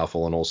incredibly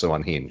powerful and also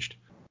unhinged.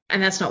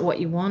 And that's not what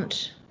you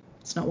want.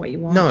 It's not what you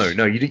want.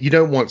 No, you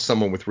don't want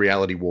someone with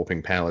reality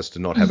warping powers to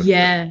not have a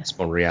grasp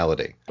on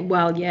reality.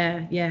 Well,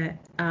 yeah.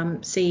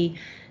 See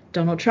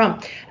Donald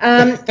Trump.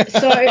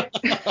 So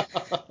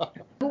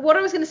what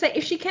I was going to say,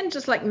 if she can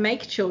just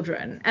make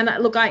children, and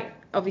look, I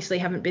obviously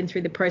haven't been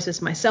through the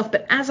process myself,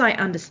 but as I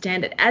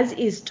understand it, as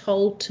is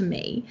told to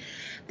me,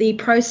 the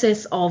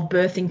process of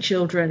birthing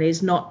children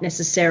is not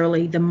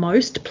necessarily the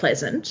most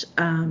pleasant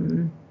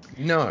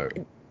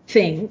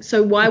thing.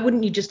 So why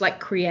wouldn't you just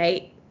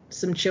create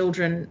some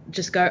children,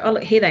 just go, oh,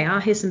 look, here they are,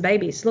 here's some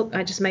babies. Look,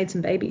 I just made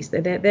some babies.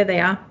 There they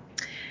are.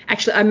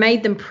 Actually, I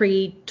made them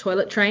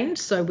pre-toilet trained,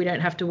 so we don't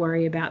have to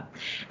worry about.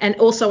 And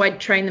also, I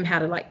train them how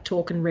to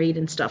talk and read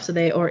and stuff. So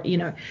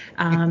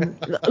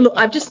look,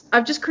 I've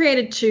just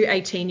created 2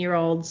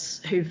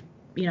 18-year-olds who've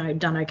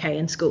done okay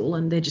in school,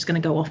 and they're just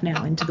going to go off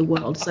now into the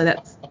world. So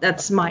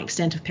that's my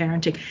extent of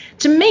parenting.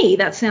 To me,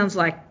 that sounds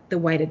like the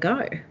way to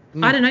go.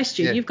 I don't know,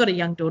 Stu. Yeah. You've got a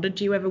young daughter.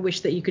 Do you ever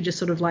wish that you could just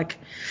sort of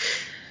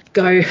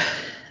go?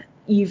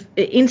 You've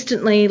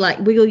instantly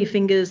wiggle your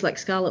fingers like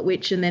Scarlet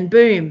Witch, and then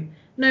boom,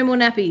 no more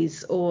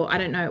nappies, or I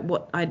don't know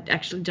what. I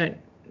actually don't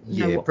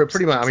know. Yeah,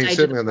 pretty much. I mean,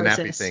 certainly on the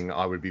nappy thing,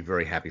 I would be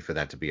very happy for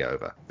that to be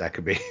over. That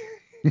could be.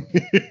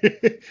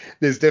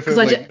 There's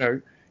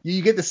definitely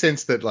you get the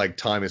sense that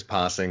time is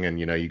passing, and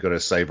you got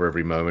to savor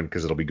every moment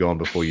because it'll be gone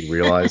before you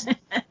realize.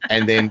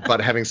 And then, but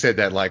having said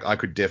that, I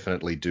could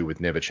definitely do with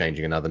never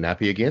changing another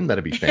nappy again.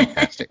 That'd be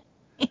fantastic.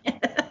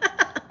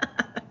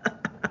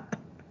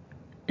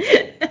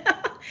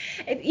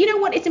 You know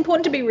what? It's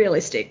important to be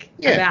realistic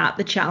about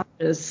the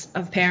challenges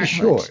of parenthood.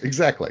 Sure,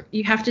 exactly.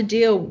 You have to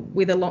deal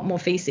with a lot more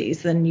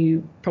feces than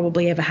you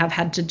probably ever have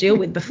had to deal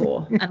with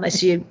before,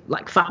 unless you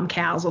farm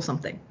cows or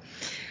something.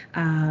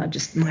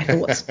 Just my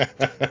thoughts.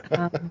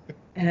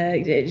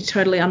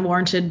 Totally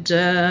unwarranted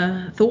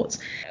thoughts.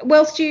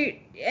 Well, Stu,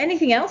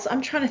 anything else?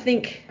 I'm trying to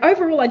think.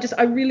 Overall,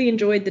 I really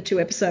enjoyed the 2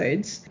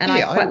 episodes, and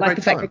I quite like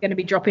the fact they're going to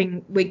be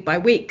dropping week by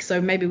week,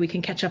 so maybe we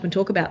can catch up and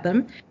talk about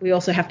them. We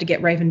also have to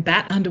get Raven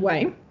Bat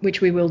underway,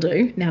 which we will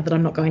do now that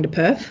I'm not going to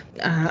Perth.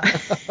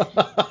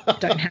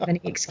 Don't have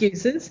any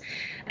excuses.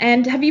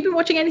 And have you been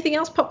watching anything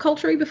else pop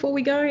culture before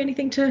we go?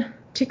 Anything to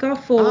tick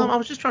off? Or? I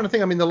was just trying to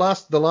think. I mean, the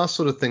last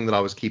sort of thing that I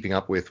was keeping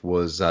up with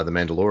was The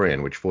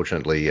Mandalorian, which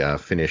fortunately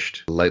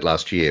finished late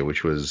last year,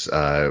 which was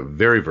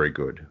very, very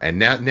good. And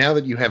now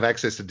that you have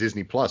access to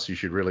Disney Plus, you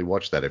should really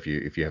watch that if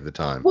you have the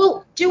time.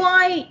 Well, do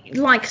I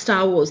like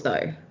Star Wars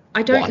though?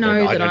 I don't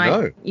know I that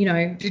don't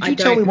know. Did you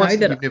tell me once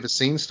that you've never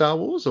seen Star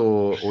Wars,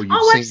 or you've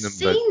I've seen them?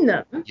 seen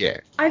them. Yeah.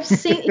 I've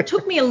seen. It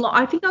took me a lot.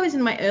 I think I was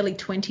in my early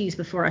 20s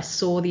before I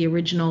saw the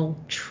original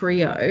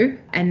trio,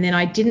 and then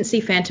I didn't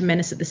see Phantom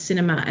Menace at the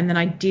cinema, and then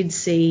I did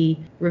see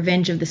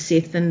Revenge of the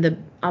Sith and the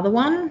other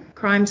one,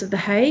 Crimes of the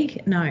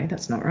Hague. No,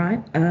 that's not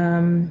right.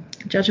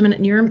 Judgment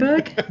at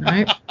Nuremberg.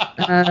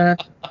 No.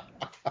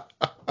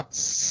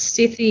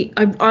 Sithy,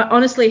 I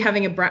honestly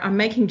having I'm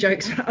making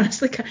jokes, but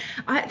honestly,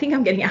 I think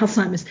I'm getting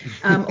Alzheimer's,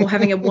 or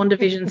having a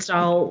WandaVision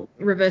style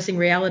reversing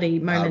reality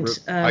moment.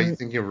 Are you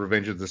thinking of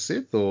Revenge of the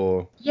Sith,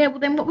 or? Yeah, well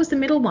then what was the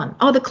middle one?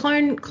 Oh, the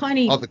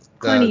cloney. Oh,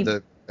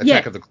 the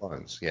Attack of the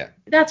Clones. Yeah.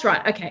 That's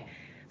right. Okay.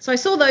 So I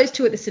saw those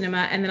two at the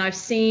cinema, and then I've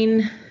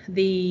seen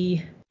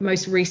the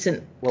most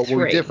recent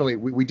three.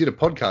 We did a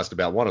podcast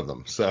about one of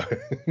them, so.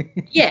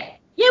 Yeah,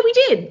 we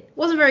did.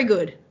 Wasn't very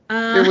good.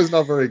 It was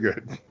not very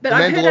good. But The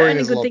I've heard Mandalorian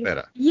only is a good lot things.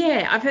 better.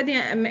 Yeah, I've heard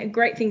the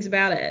great things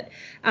about it.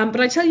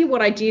 But I tell you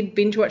what, I did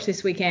binge watch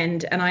this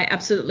weekend, and I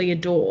absolutely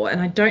adore.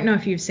 And I don't know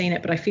if you've seen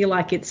it, but I feel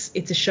like it's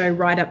a show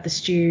right up the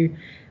Stu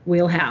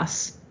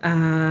wheelhouse.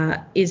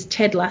 Is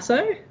Ted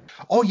Lasso?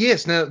 Oh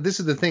yes. Now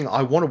this is the thing.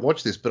 I want to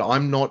watch this, but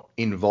I'm not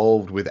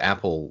involved with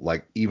Apple,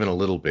 like even a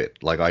little bit.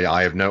 Like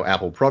I have no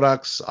Apple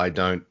products. I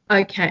don't.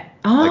 Okay.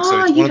 Oh,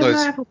 so it's you one of have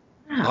those. no Apple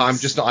products.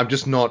 I'm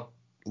just not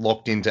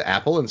locked into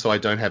Apple, and so I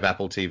don't have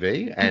Apple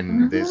TV,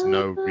 and there's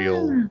no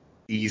real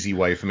easy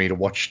way for me to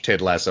watch Ted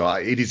Lasso.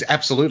 It is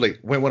absolutely,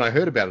 when I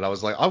heard about it, I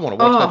was like, I want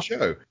to watch that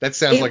show. That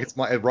sounds like it's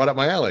right up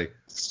my alley.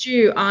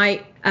 Stu,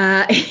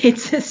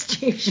 it's a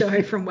Stu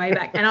show from way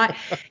back, and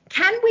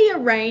can we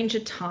arrange a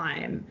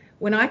time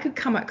when I could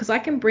come up, because I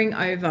can bring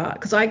over,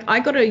 because I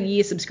got a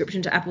year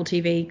subscription to Apple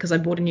TV because I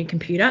bought a new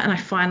computer, and I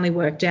finally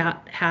worked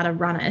out how to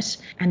run it,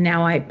 and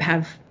now I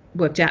have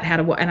worked out how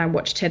to watch, and I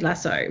watched Ted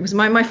Lasso. It was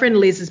my friend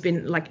Liz has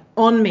been like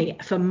on me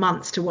for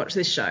months to watch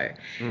this show,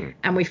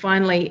 and we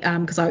finally,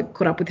 because I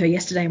caught up with her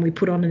yesterday, and we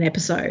put on an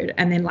episode,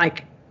 and then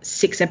like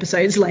 6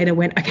 episodes later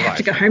went, okay, I have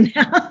to go home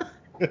now.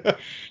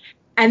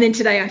 And then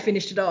today I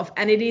finished it off,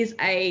 and it is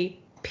a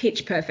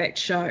pitch perfect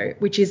show,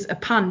 which is a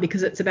pun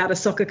because it's about a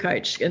soccer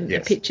coach and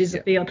the pitch is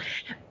a field.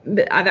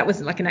 But, that was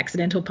like an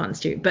accidental pun,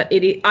 Stu. But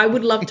I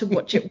would love to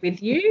watch it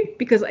with you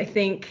because I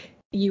think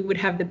you would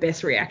have the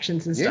best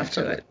reactions and stuff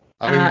to it.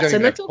 I mean, we don't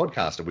even have a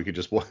podcast, and we could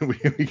just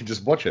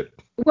watch it.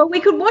 Well,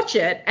 we could watch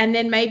it and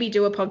then maybe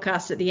do a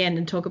podcast at the end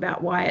and talk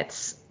about why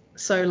it's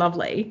so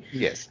lovely.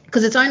 Yes.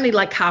 Because it's only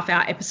like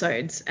half-hour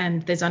episodes,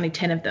 and there's only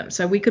 10 of them,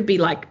 so we could be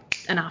like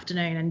an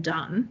afternoon and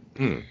done.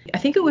 I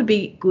think it would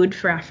be good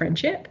for our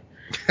friendship.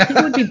 I think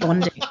it would be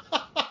bonding.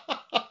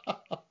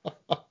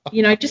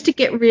 Just to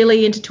get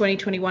really into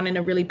 2021 in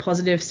a really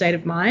positive state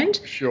of mind.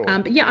 Sure.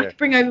 But I could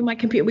bring over my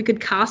computer. We could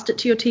cast it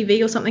to your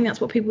TV or something.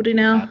 That's what people do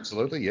now.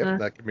 Absolutely. Yeah,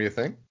 that could be a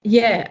thing.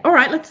 Yeah. All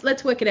right.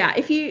 Let's work it out.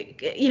 If you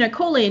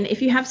call in,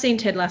 if you have seen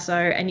Ted Lasso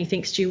and you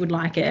think Stu would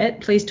like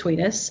it, please tweet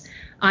us.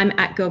 I'm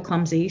at Girl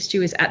Clumsy.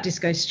 Stu is at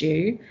Disco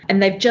Stu.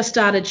 And they've just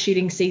started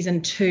shooting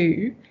season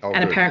 2. And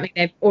good. Apparently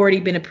they've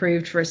already been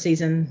approved for a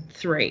season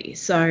 3.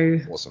 So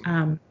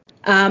awesome.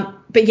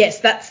 But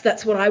yes,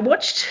 that's what I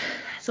watched.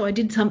 So I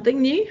did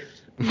something new,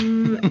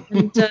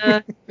 and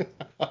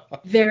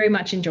very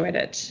much enjoyed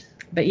it.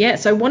 But yeah,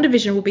 so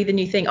WandaVision will be the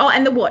new thing. Oh,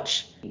 and The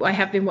Watch. I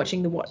have been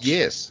watching The Watch.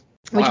 Yes.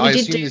 I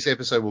assume this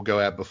episode will go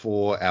out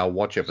before our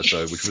Watch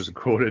episode, which was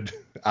recorded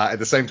at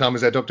the same time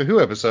as our Doctor Who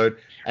episode.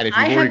 And if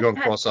you've already gone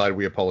cross-eyed,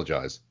 we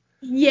apologise.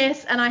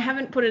 Yes, and I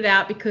haven't put it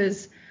out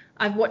because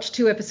I've watched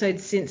 2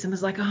 episodes since and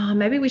was like, oh,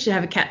 maybe we should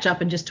have a catch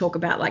up and just talk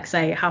about, like,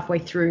 say, halfway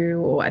through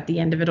or at the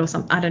end of it or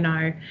something. I don't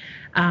know.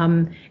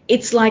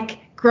 It's like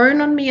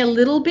grown on me a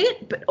little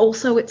bit, but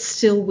also it's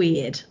still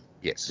weird.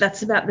 Yes.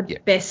 That's about the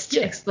best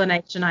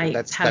explanation I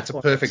have. That's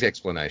a perfect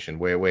explanation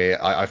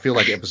where I feel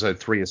like episode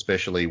 3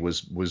 especially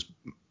was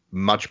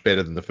much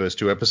better than the first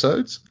 2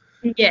 episodes.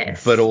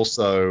 Yes. But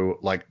also,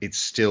 like, it's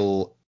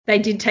still... They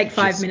did take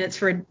 5 minutes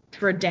for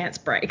a dance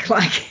break.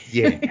 Like...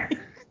 Yeah.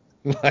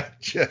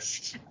 Like,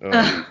 just... So,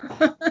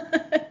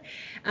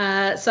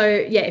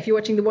 yeah, if you're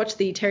watching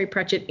the Terry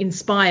Pratchett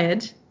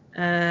inspired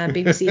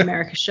BBC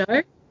America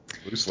show,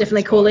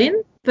 definitely call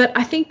in. But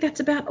I think that's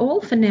about all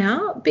for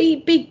now.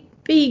 Be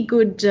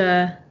good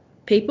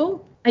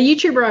people. A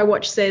YouTuber I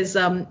watch says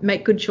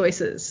make good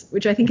choices,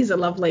 which I think is a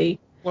lovely...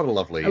 What a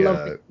lovely thing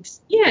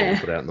to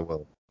put out in the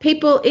world.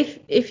 People,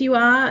 if you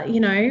are,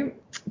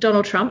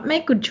 Donald Trump,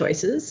 make good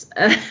choices.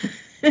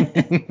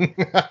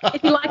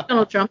 If you like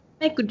Donald Trump,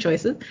 make good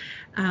choices.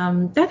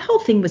 That whole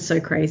thing was so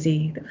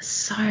crazy. That was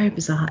so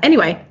bizarre.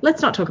 Anyway,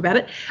 let's not talk about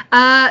it.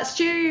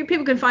 Stu,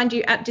 people can find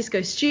you at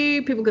Disco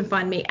Stu. People can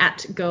find me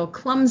at Girl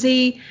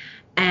Clumsy.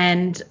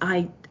 And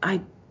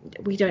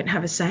we don't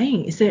have a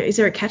saying. Is there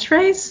a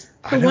catchphrase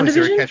for WandaVision? Is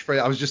there a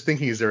catchphrase? I was just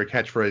thinking, is there a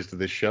catchphrase to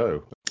this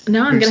show?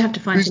 No, I'm going to have to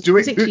find some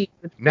music to you.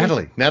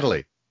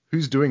 Natalie,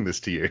 who's doing this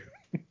to you?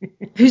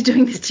 Who's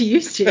doing this to you,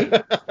 Stu?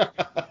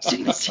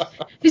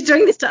 Who's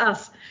doing this to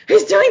us?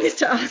 Who's doing this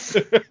to us?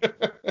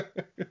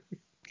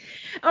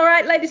 All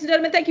right, ladies and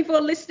gentlemen, thank you for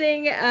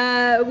listening.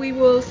 We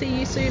will see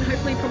you soon,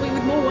 hopefully, probably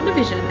with more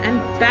WandaVision and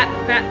bat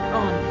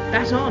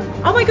on.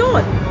 Oh my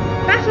God,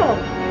 bat on.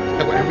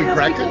 Have we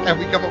cracked it? Have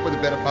we come up with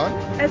a better pun?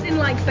 As in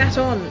like bat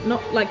on,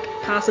 not like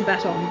pass a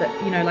bat on, but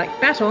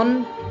like bat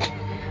on.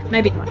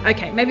 Maybe not.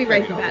 Okay, maybe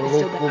Raven Bat is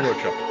still better. We'll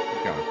workshop it.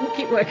 Keep going. We'll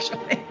keep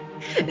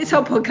workshopping. This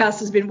whole podcast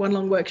has been one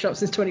long workshop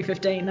since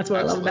 2015. That's what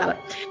Absolutely. I love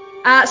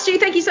about it. Stu,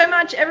 thank you so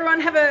much. Everyone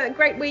have a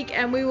great week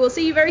and we will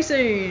see you very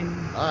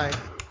soon. Bye.